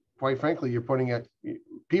 and quite frankly, you're putting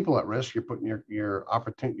people at risk. You're putting your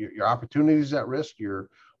opportunities at risk, your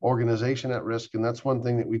organization at risk, and that's one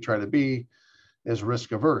thing that we try to be, is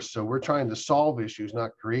risk averse. So we're trying to solve issues,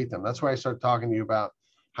 not create them. That's why I started talking to you about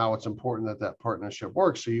how it's important that partnership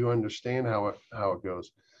works, so you understand how it goes.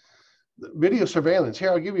 Video surveillance.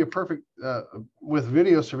 Here, I'll give you a perfect with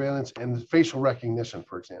video surveillance and facial recognition,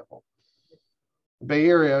 for example. Bay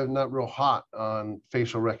Area, not real hot on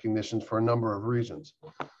facial recognition for a number of reasons.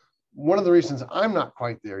 One of the reasons I'm not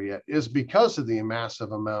quite there yet is because of the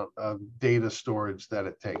massive amount of data storage that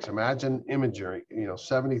it takes. Imagine imagery,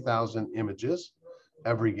 70,000 images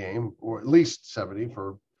every game, or at least 70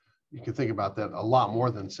 you can think about that, a lot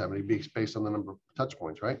more than 70 based on the number of touch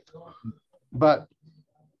points, right? But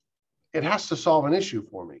it has to solve an issue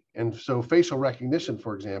for me. And so facial recognition,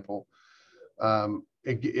 for example,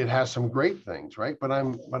 it has some great things, right? But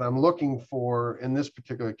I'm looking for, in this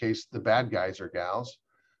particular case, the bad guys or gals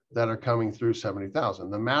that are coming through 70,000.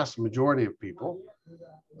 The mass majority of people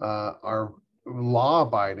are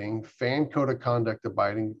law-abiding, fan code of conduct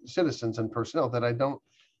abiding citizens and personnel that I don't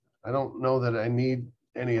know that I need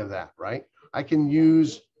any of that, right? I can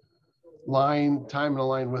use time in a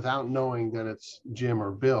line without knowing that it's Jim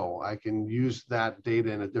or Bill. I can use that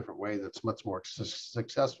data in a different way that's much more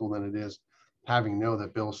successful than it is having know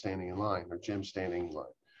that Bill's standing in line or Jim's standing in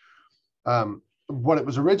line. What it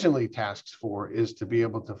was originally tasked for is to be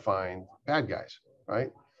able to find bad guys,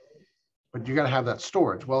 right? But you got to have that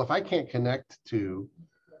storage. Well, if I can't connect to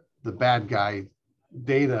the bad guy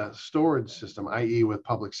data storage system, i.e. with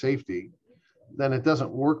public safety, then it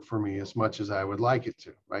doesn't work for me as much as I would like it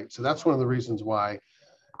to, right? So that's one of the reasons why,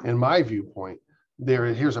 in my viewpoint,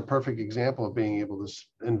 here's a perfect example of being able to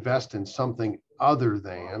invest in something other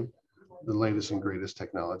than the latest and greatest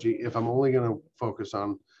technology if I'm only going to focus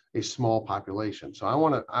on a small population. So I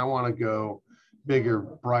want to go bigger,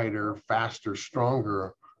 brighter, faster,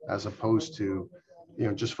 stronger, as opposed to,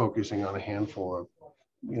 just focusing on a handful of,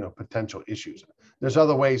 potential issues. There's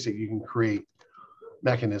other ways that you can create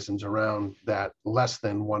mechanisms around that less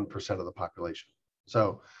than 1% of the population.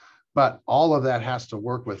 So, but all of that has to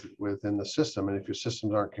work within the system. And if your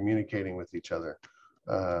systems aren't communicating with each other,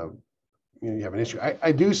 you have an issue.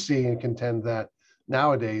 I do see and contend that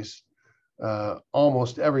nowadays,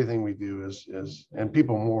 almost everything we do is and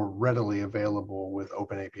people more readily available with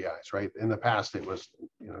open APIs, right? In the past, it was,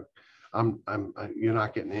 you're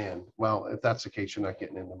not getting in. Well, if that's the case, you're not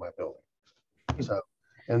getting into my building. So,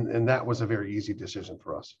 and that was a very easy decision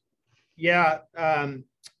for us. Yeah.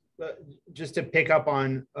 Just to pick up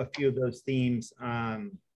on a few of those themes,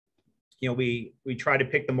 we try to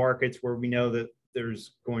pick the markets where we know that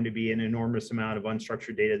there's going to be an enormous amount of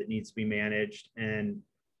unstructured data that needs to be managed. And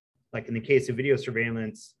like in the case of video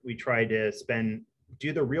surveillance, we try to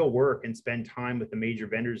do the real work and spend time with the major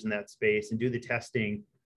vendors in that space and do the testing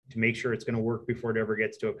to make sure it's going to work before it ever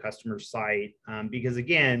gets to a customer site. Because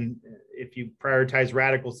again, if you prioritize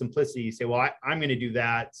radical simplicity, you say, well, I'm going to do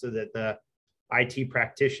that so that the IT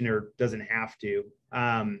practitioner doesn't have to.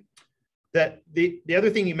 The other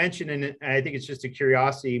thing you mentioned, and I think it's just a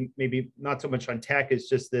curiosity, maybe not so much on tech, is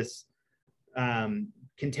just this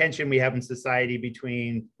contention we have in society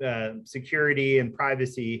between security and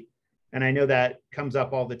privacy. And I know that comes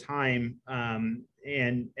up all the time.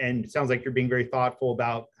 And it sounds like you're being very thoughtful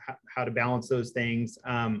about how to balance those things.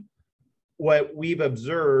 What we've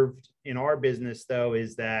observed in our business, though,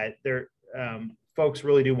 is that folks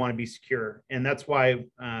really do want to be secure. And that's why,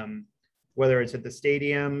 whether it's at the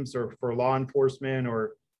stadiums or for law enforcement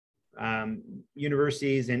or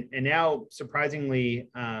universities, and now surprisingly,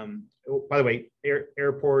 by the way,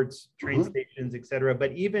 airports, train stations, et cetera,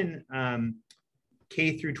 but even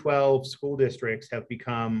K through 12 school districts have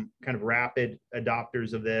become kind of rapid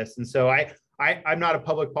adopters of this. And so I'm not a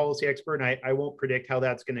public policy expert, and I won't predict how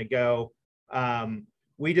that's going to go.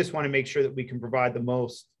 We just want to make sure that we can provide the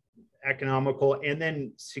most economical and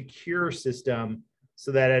then secure system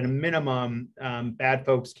so that at a minimum, bad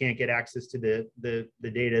folks can't get access to the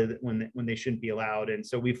data when they shouldn't be allowed. And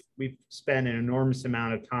so we've spent an enormous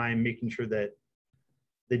amount of time making sure that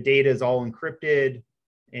the data is all encrypted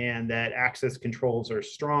and that access controls are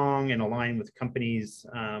strong and aligned with companies,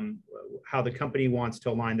 how the company wants to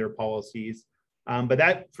align their policies. But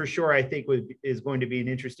that for sure, I think is going to be an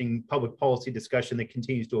interesting public policy discussion that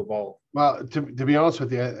continues to evolve. Well, to be honest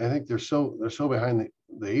with you, I think they're so behind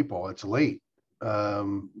the eight ball. It's late.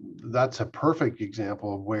 That's a perfect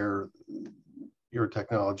example of where your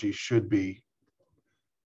technology should be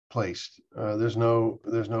placed. There's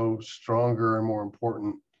no stronger and more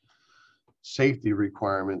important safety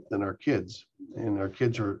requirement than our kids, and our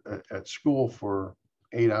kids are at school for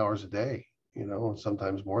 8 hours a day,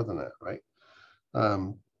 sometimes more than that, right?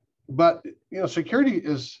 But security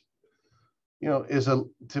is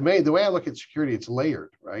to me, the way I look at security, it's layered,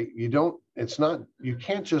 right? You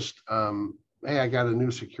can't just hey, I got a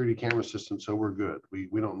new security camera system, so we're good.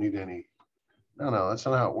 We don't need any. No, that's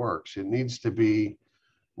not how it works. It needs to be,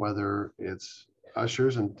 whether it's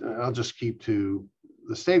ushers, and I'll just keep to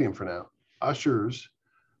the stadium for now. Ushers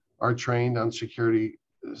are trained on security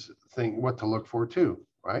what to look for too,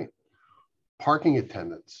 right? Parking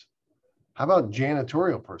attendants. How about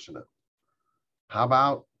janitorial personnel? How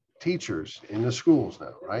about teachers in the schools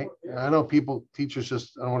now, right? I know teachers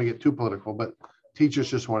just, I don't want to get too political, but teachers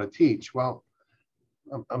just want to teach. Well,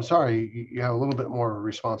 I'm sorry, you have a little bit more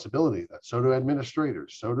responsibility. So do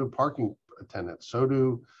administrators, so do parking attendants, so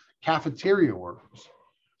do cafeteria workers.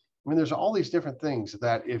 I mean, there's all these different things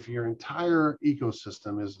that if your entire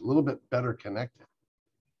ecosystem is a little bit better connected,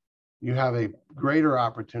 you have a greater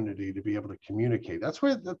opportunity to be able to communicate. That's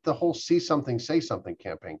where the whole see something, say something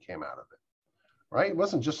campaign came out of it, right? It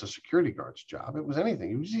wasn't just a security guard's job. It was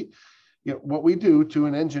anything. It was, what we do to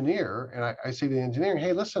an engineer, and I say to the engineer,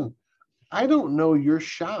 hey, listen, I don't know your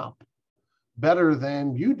shop better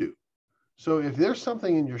than you do. So if there's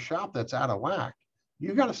something in your shop that's out of whack,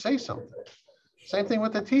 you got to say something. Same thing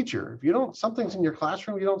with the teacher. If something's in your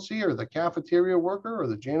classroom you don't see, or the cafeteria worker or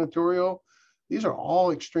the janitorial, these are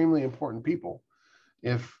all extremely important people.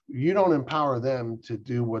 If you don't empower them to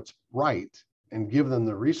do what's right and give them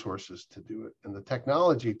the resources to do it and the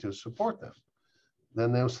technology to support them,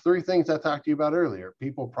 then those three things I talked to you about earlier,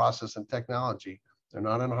 people, process, and technology, they're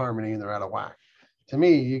not in harmony and they're out of whack. To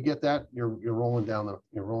me, you get that, you're rolling down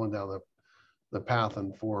the path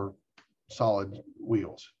on 4 solid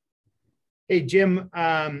wheels. Hey, Jim,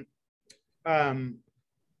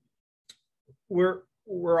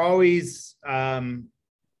 we're always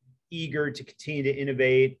eager to continue to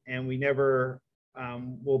innovate, and we never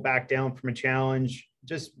will back down from a challenge.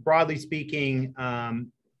 Just broadly speaking,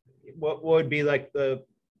 what would be like the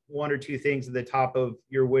 1 or 2 things at the top of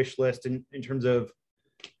your wish list in terms of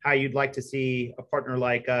how you'd like to see a partner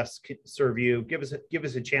like us serve you? Give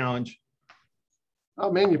us a challenge.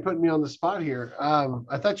 Oh man, you're putting me on the spot here.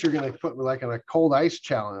 I thought you were going to put me like in a cold ice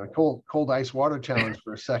challenge, a cold ice water challenge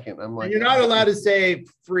for a second. I'm like, And you're not allowed to say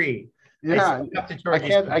free. yeah,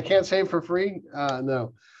 I I can't say for free.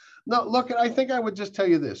 No. Look, I think I would just tell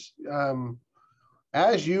you this.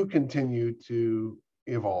 As you continue to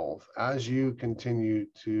evolve, as you continue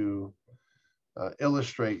to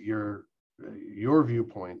illustrate your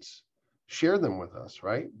viewpoints, share them with us,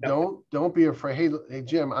 right? Yep. Don't be afraid. Hey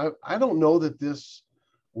Jim, I don't know that this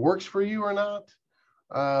works for you or not,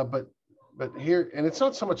 but here, and it's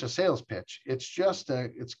not so much a sales pitch, it's just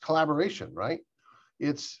it's collaboration, right?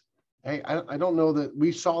 It's, hey, I don't know that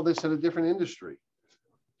we saw this in a different industry.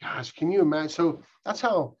 Gosh, can you imagine? So that's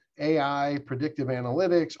how AI, predictive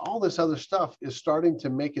analytics, all this other stuff is starting to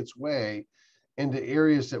make its way into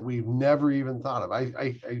areas that we've never even thought of.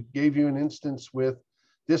 I gave you an instance with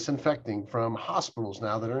disinfecting from hospitals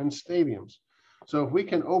now that are in stadiums. So if we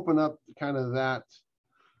can open up kind of that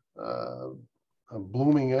a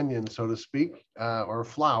blooming onion, so to speak, or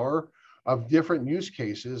flower of different use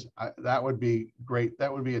cases, that would be great.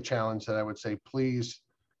 That would be a challenge that I would say, please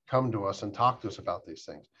come to us and talk to us about these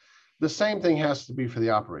things. The same thing has to be for the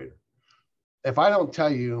operator. If I don't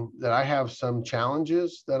tell you that I have some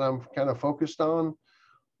challenges that I'm kind of focused on,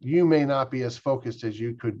 you may not be as focused as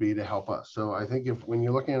you could be to help us. So I think when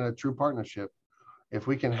you're looking at a true partnership, if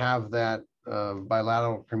we can have that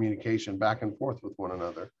bilateral communication back and forth with one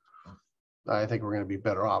another, I think we're going to be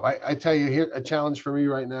better off. I tell you here, a challenge for me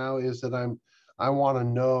right now is that I want to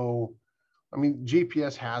know, I mean,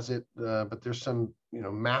 GPS has it, but there's some,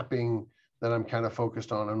 mapping that I'm kind of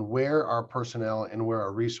focused on where our personnel and where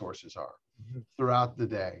our resources are throughout the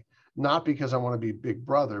day. Not because I want to be big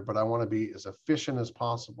brother, but I want to be as efficient as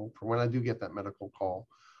possible for when I do get that medical call,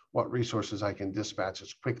 what resources I can dispatch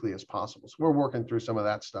as quickly as possible. So we're working through some of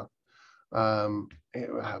that stuff.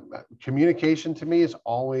 Communication to me is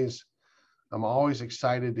always, I'm always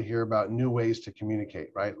excited to hear about new ways to communicate,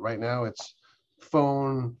 right? Right now it's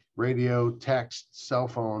phone, radio, text, cell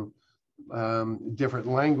phone, different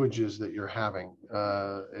languages that you're having,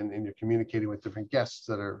 and you're communicating with different guests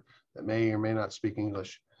that may or may not speak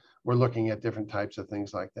English. We're looking at different types of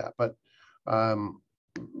things like that. But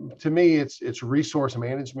to me, it's resource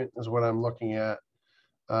management is what I'm looking at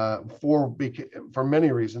for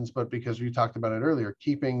many reasons, but because you talked about it earlier,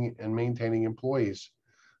 keeping and maintaining employees,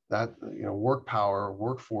 that work power,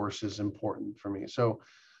 workforce is important for me. So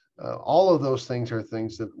all of those things are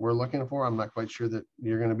things that we're looking for. I'm not quite sure that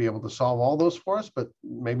you're going to be able to solve all those for us, but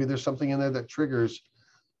maybe there's something in there that triggers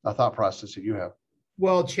a thought process that you have.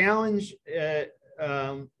 Well, challenge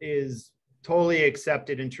is totally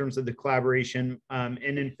accepted in terms of the collaboration. And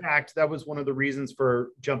in fact, that was one of the reasons for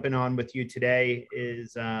jumping on with you today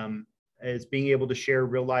is being able to share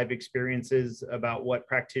real life experiences about what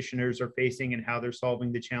practitioners are facing and how they're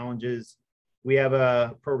solving the challenges. We have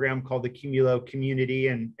a program called the Qumulo Community,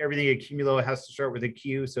 and everything at Qumulo has to start with a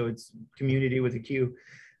Q, so it's community with a Q.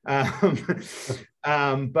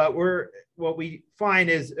 But what we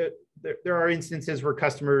find is there are instances where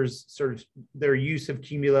customers sort of their use of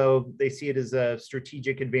Qumulo, they see it as a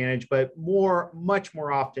strategic advantage, but much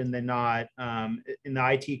more often than not, in the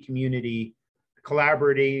IT community,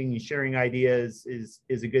 collaborating and sharing ideas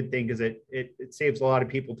is a good thing because it saves a lot of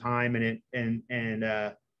people time, and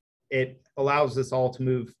it allows us all to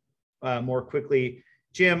move more quickly.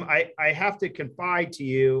 Jim, I have to confide to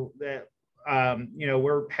you that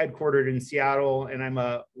we're headquartered in Seattle, and I'm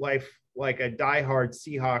a diehard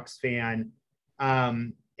Seahawks fan.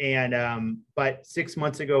 But 6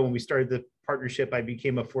 months ago when we started the partnership, I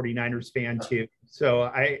became a 49ers fan too. So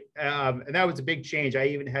and that was a big change. I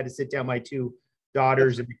even had to sit down my two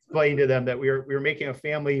daughters and explain to them that we were making a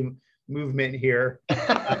family movement here.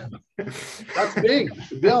 That's big,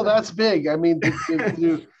 Bill. That's big. I mean,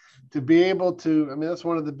 to be able to, I mean, that's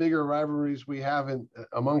one of the bigger rivalries we have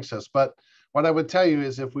amongst us. But what I would tell you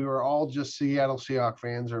is if we were all just Seattle Seahawks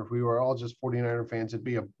fans, or if we were all just 49er fans, it'd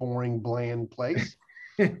be a boring, bland place.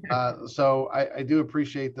 So I do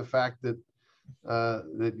appreciate the fact that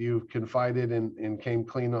that you confided and came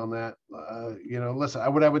clean on that.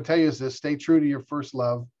 Listen, what I would tell you is this: stay true to your first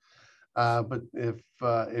love. But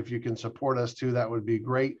if you can support us too, that would be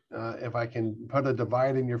great. If I can put a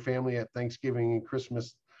divide in your family at Thanksgiving and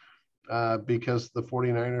Christmas, because the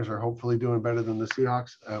 49ers are hopefully doing better than the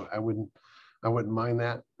Seahawks, I wouldn't mind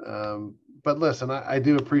that. But listen, I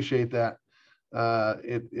do appreciate that.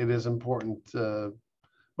 It is important,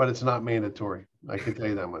 but it's not mandatory. I can tell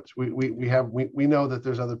you that much. We know that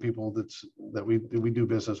there's other people that we do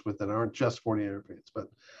business with that aren't just 49er fans. But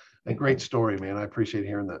a great story, man. I appreciate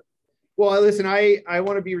hearing that. Well, listen, I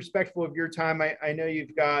want to be respectful of your time. I know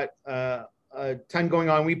you've got a a ton going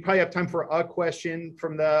on. We probably have time for a question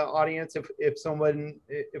from the audience.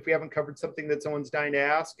 If we haven't covered something that someone's dying to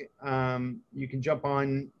ask, you can jump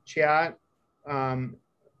on chat.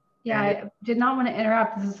 Yeah, I did not want to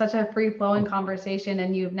interrupt. This is such a free-flowing conversation,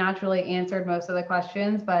 and you've naturally answered most of the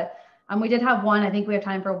questions. But we did have one. I think we have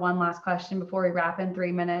time for one last question before we wrap in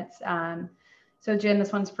 3 minutes. So Jim,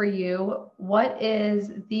 this one's for you. What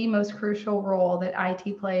is the most crucial role that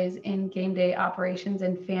IT plays in game day operations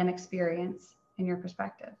and fan experience in your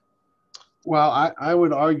perspective? Well, I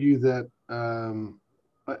would argue that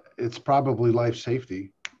it's probably life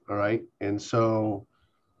safety. All right. And so,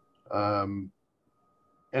 and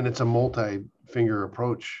it's a multi-finger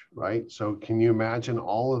approach, right? So can you imagine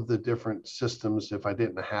all of the different systems? If I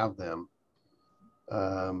didn't have them,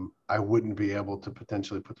 I wouldn't be able to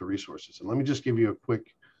potentially put the resources. And let me just give you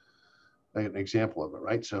an example of it,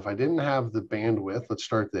 right? So if I didn't have the bandwidth, let's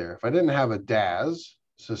start there. If I didn't have a DAS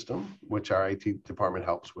system, which our IT department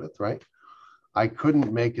helps with, right? I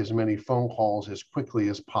couldn't make as many phone calls as quickly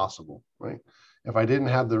as possible, right? If I didn't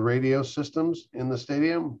have the radio systems in the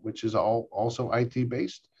stadium, which is also IT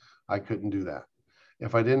based, I couldn't do that.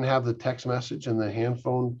 If I didn't have the text message and the hand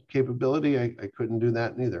phone capability, I couldn't do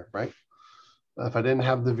that neither, right? If I didn't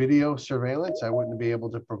have the video surveillance, I wouldn't be able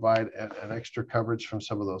to provide an extra coverage from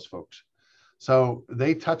some of those folks. So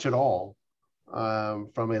they touch it all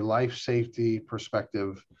from a life safety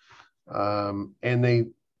perspective, and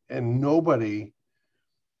nobody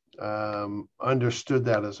understood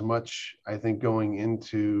that as much, I think, going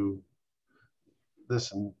into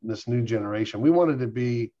this new generation. We wanted to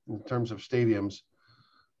be, in terms of stadiums,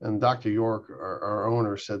 and Dr. York, our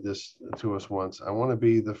owner, said this to us once: I want to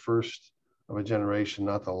be the first of a generation,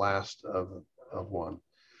 not the last of one.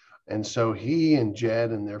 And so he and Jed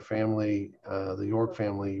and their family, the York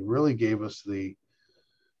family, really gave us the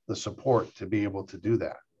support to be able to do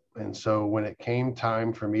that. And so when it came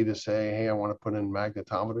time for me to say, hey, I want to put in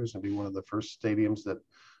magnetometers and be one of the first stadiums that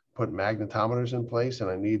put magnetometers in place,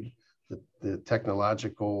 and I need the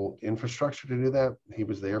technological infrastructure to do that, he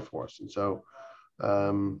was there for us. And so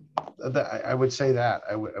I would say that.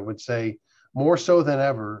 I would say more so than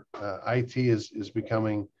ever, IT is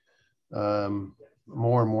becoming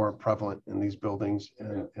more and more prevalent in these buildings,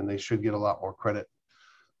 and they should get a lot more credit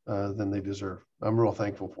than they deserve. I'm real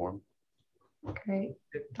thankful for them. Great.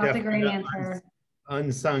 That's a great answer.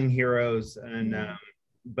 Unsung heroes, and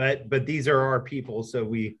but these are our people, so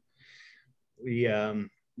we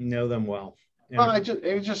know them well. Well,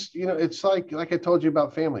 it just it's like I told you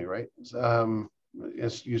about family, right?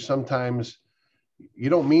 You sometimes, you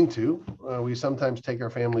don't mean to. We sometimes take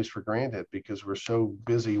our families for granted because we're so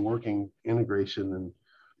busy working integration, and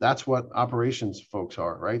that's what operations folks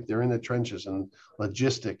are, right? They're in the trenches, and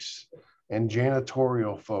logistics and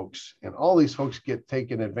janitorial folks, and all these folks get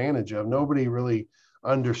taken advantage of. Nobody really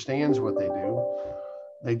understands what they do.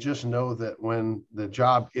 They just know that when the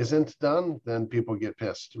job isn't done, then people get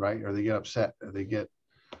pissed, right? Or they get upset, or they get,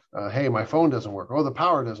 hey, my phone doesn't work. Oh, the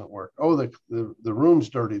power doesn't work. Oh, the room's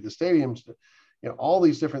dirty. The stadium's, all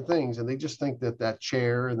these different things. And they just think that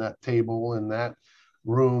chair and that table and that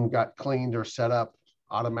room got cleaned or set up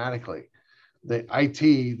automatically. The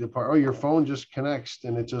IT department, oh, your phone just connects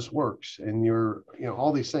and it just works, and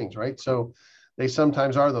all these things, right? So they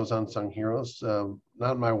sometimes are those unsung heroes.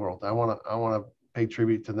 Not in my world. I want to pay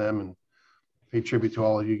tribute to them and pay tribute to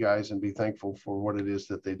all of you guys, and be thankful for what it is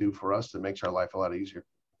that they do for us that makes our life a lot easier.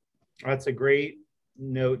 That's a great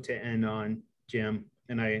note to end on, Jim,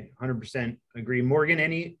 and I 100% agree. Morgan,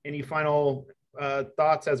 any final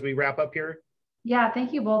thoughts as we wrap up here? Yeah,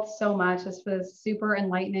 thank you both so much. This was super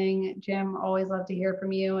enlightening. Jim, always love to hear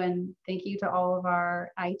from you. And thank you to all of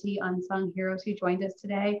our IT unsung heroes who joined us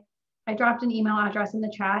today. I dropped an email address in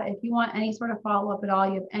the chat. If you want any sort of follow-up at all,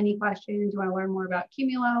 you have any questions, you want to learn more about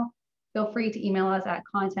Qumulo, feel free to email us at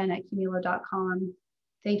content@qumulo.com.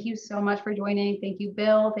 Thank you so much for joining. Thank you,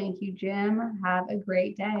 Bill. Thank you, Jim. Have a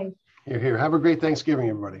great day. Here. Have a great Thanksgiving,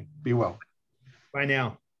 everybody. Be well. Bye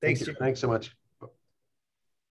now. Thanks. Thanks so much.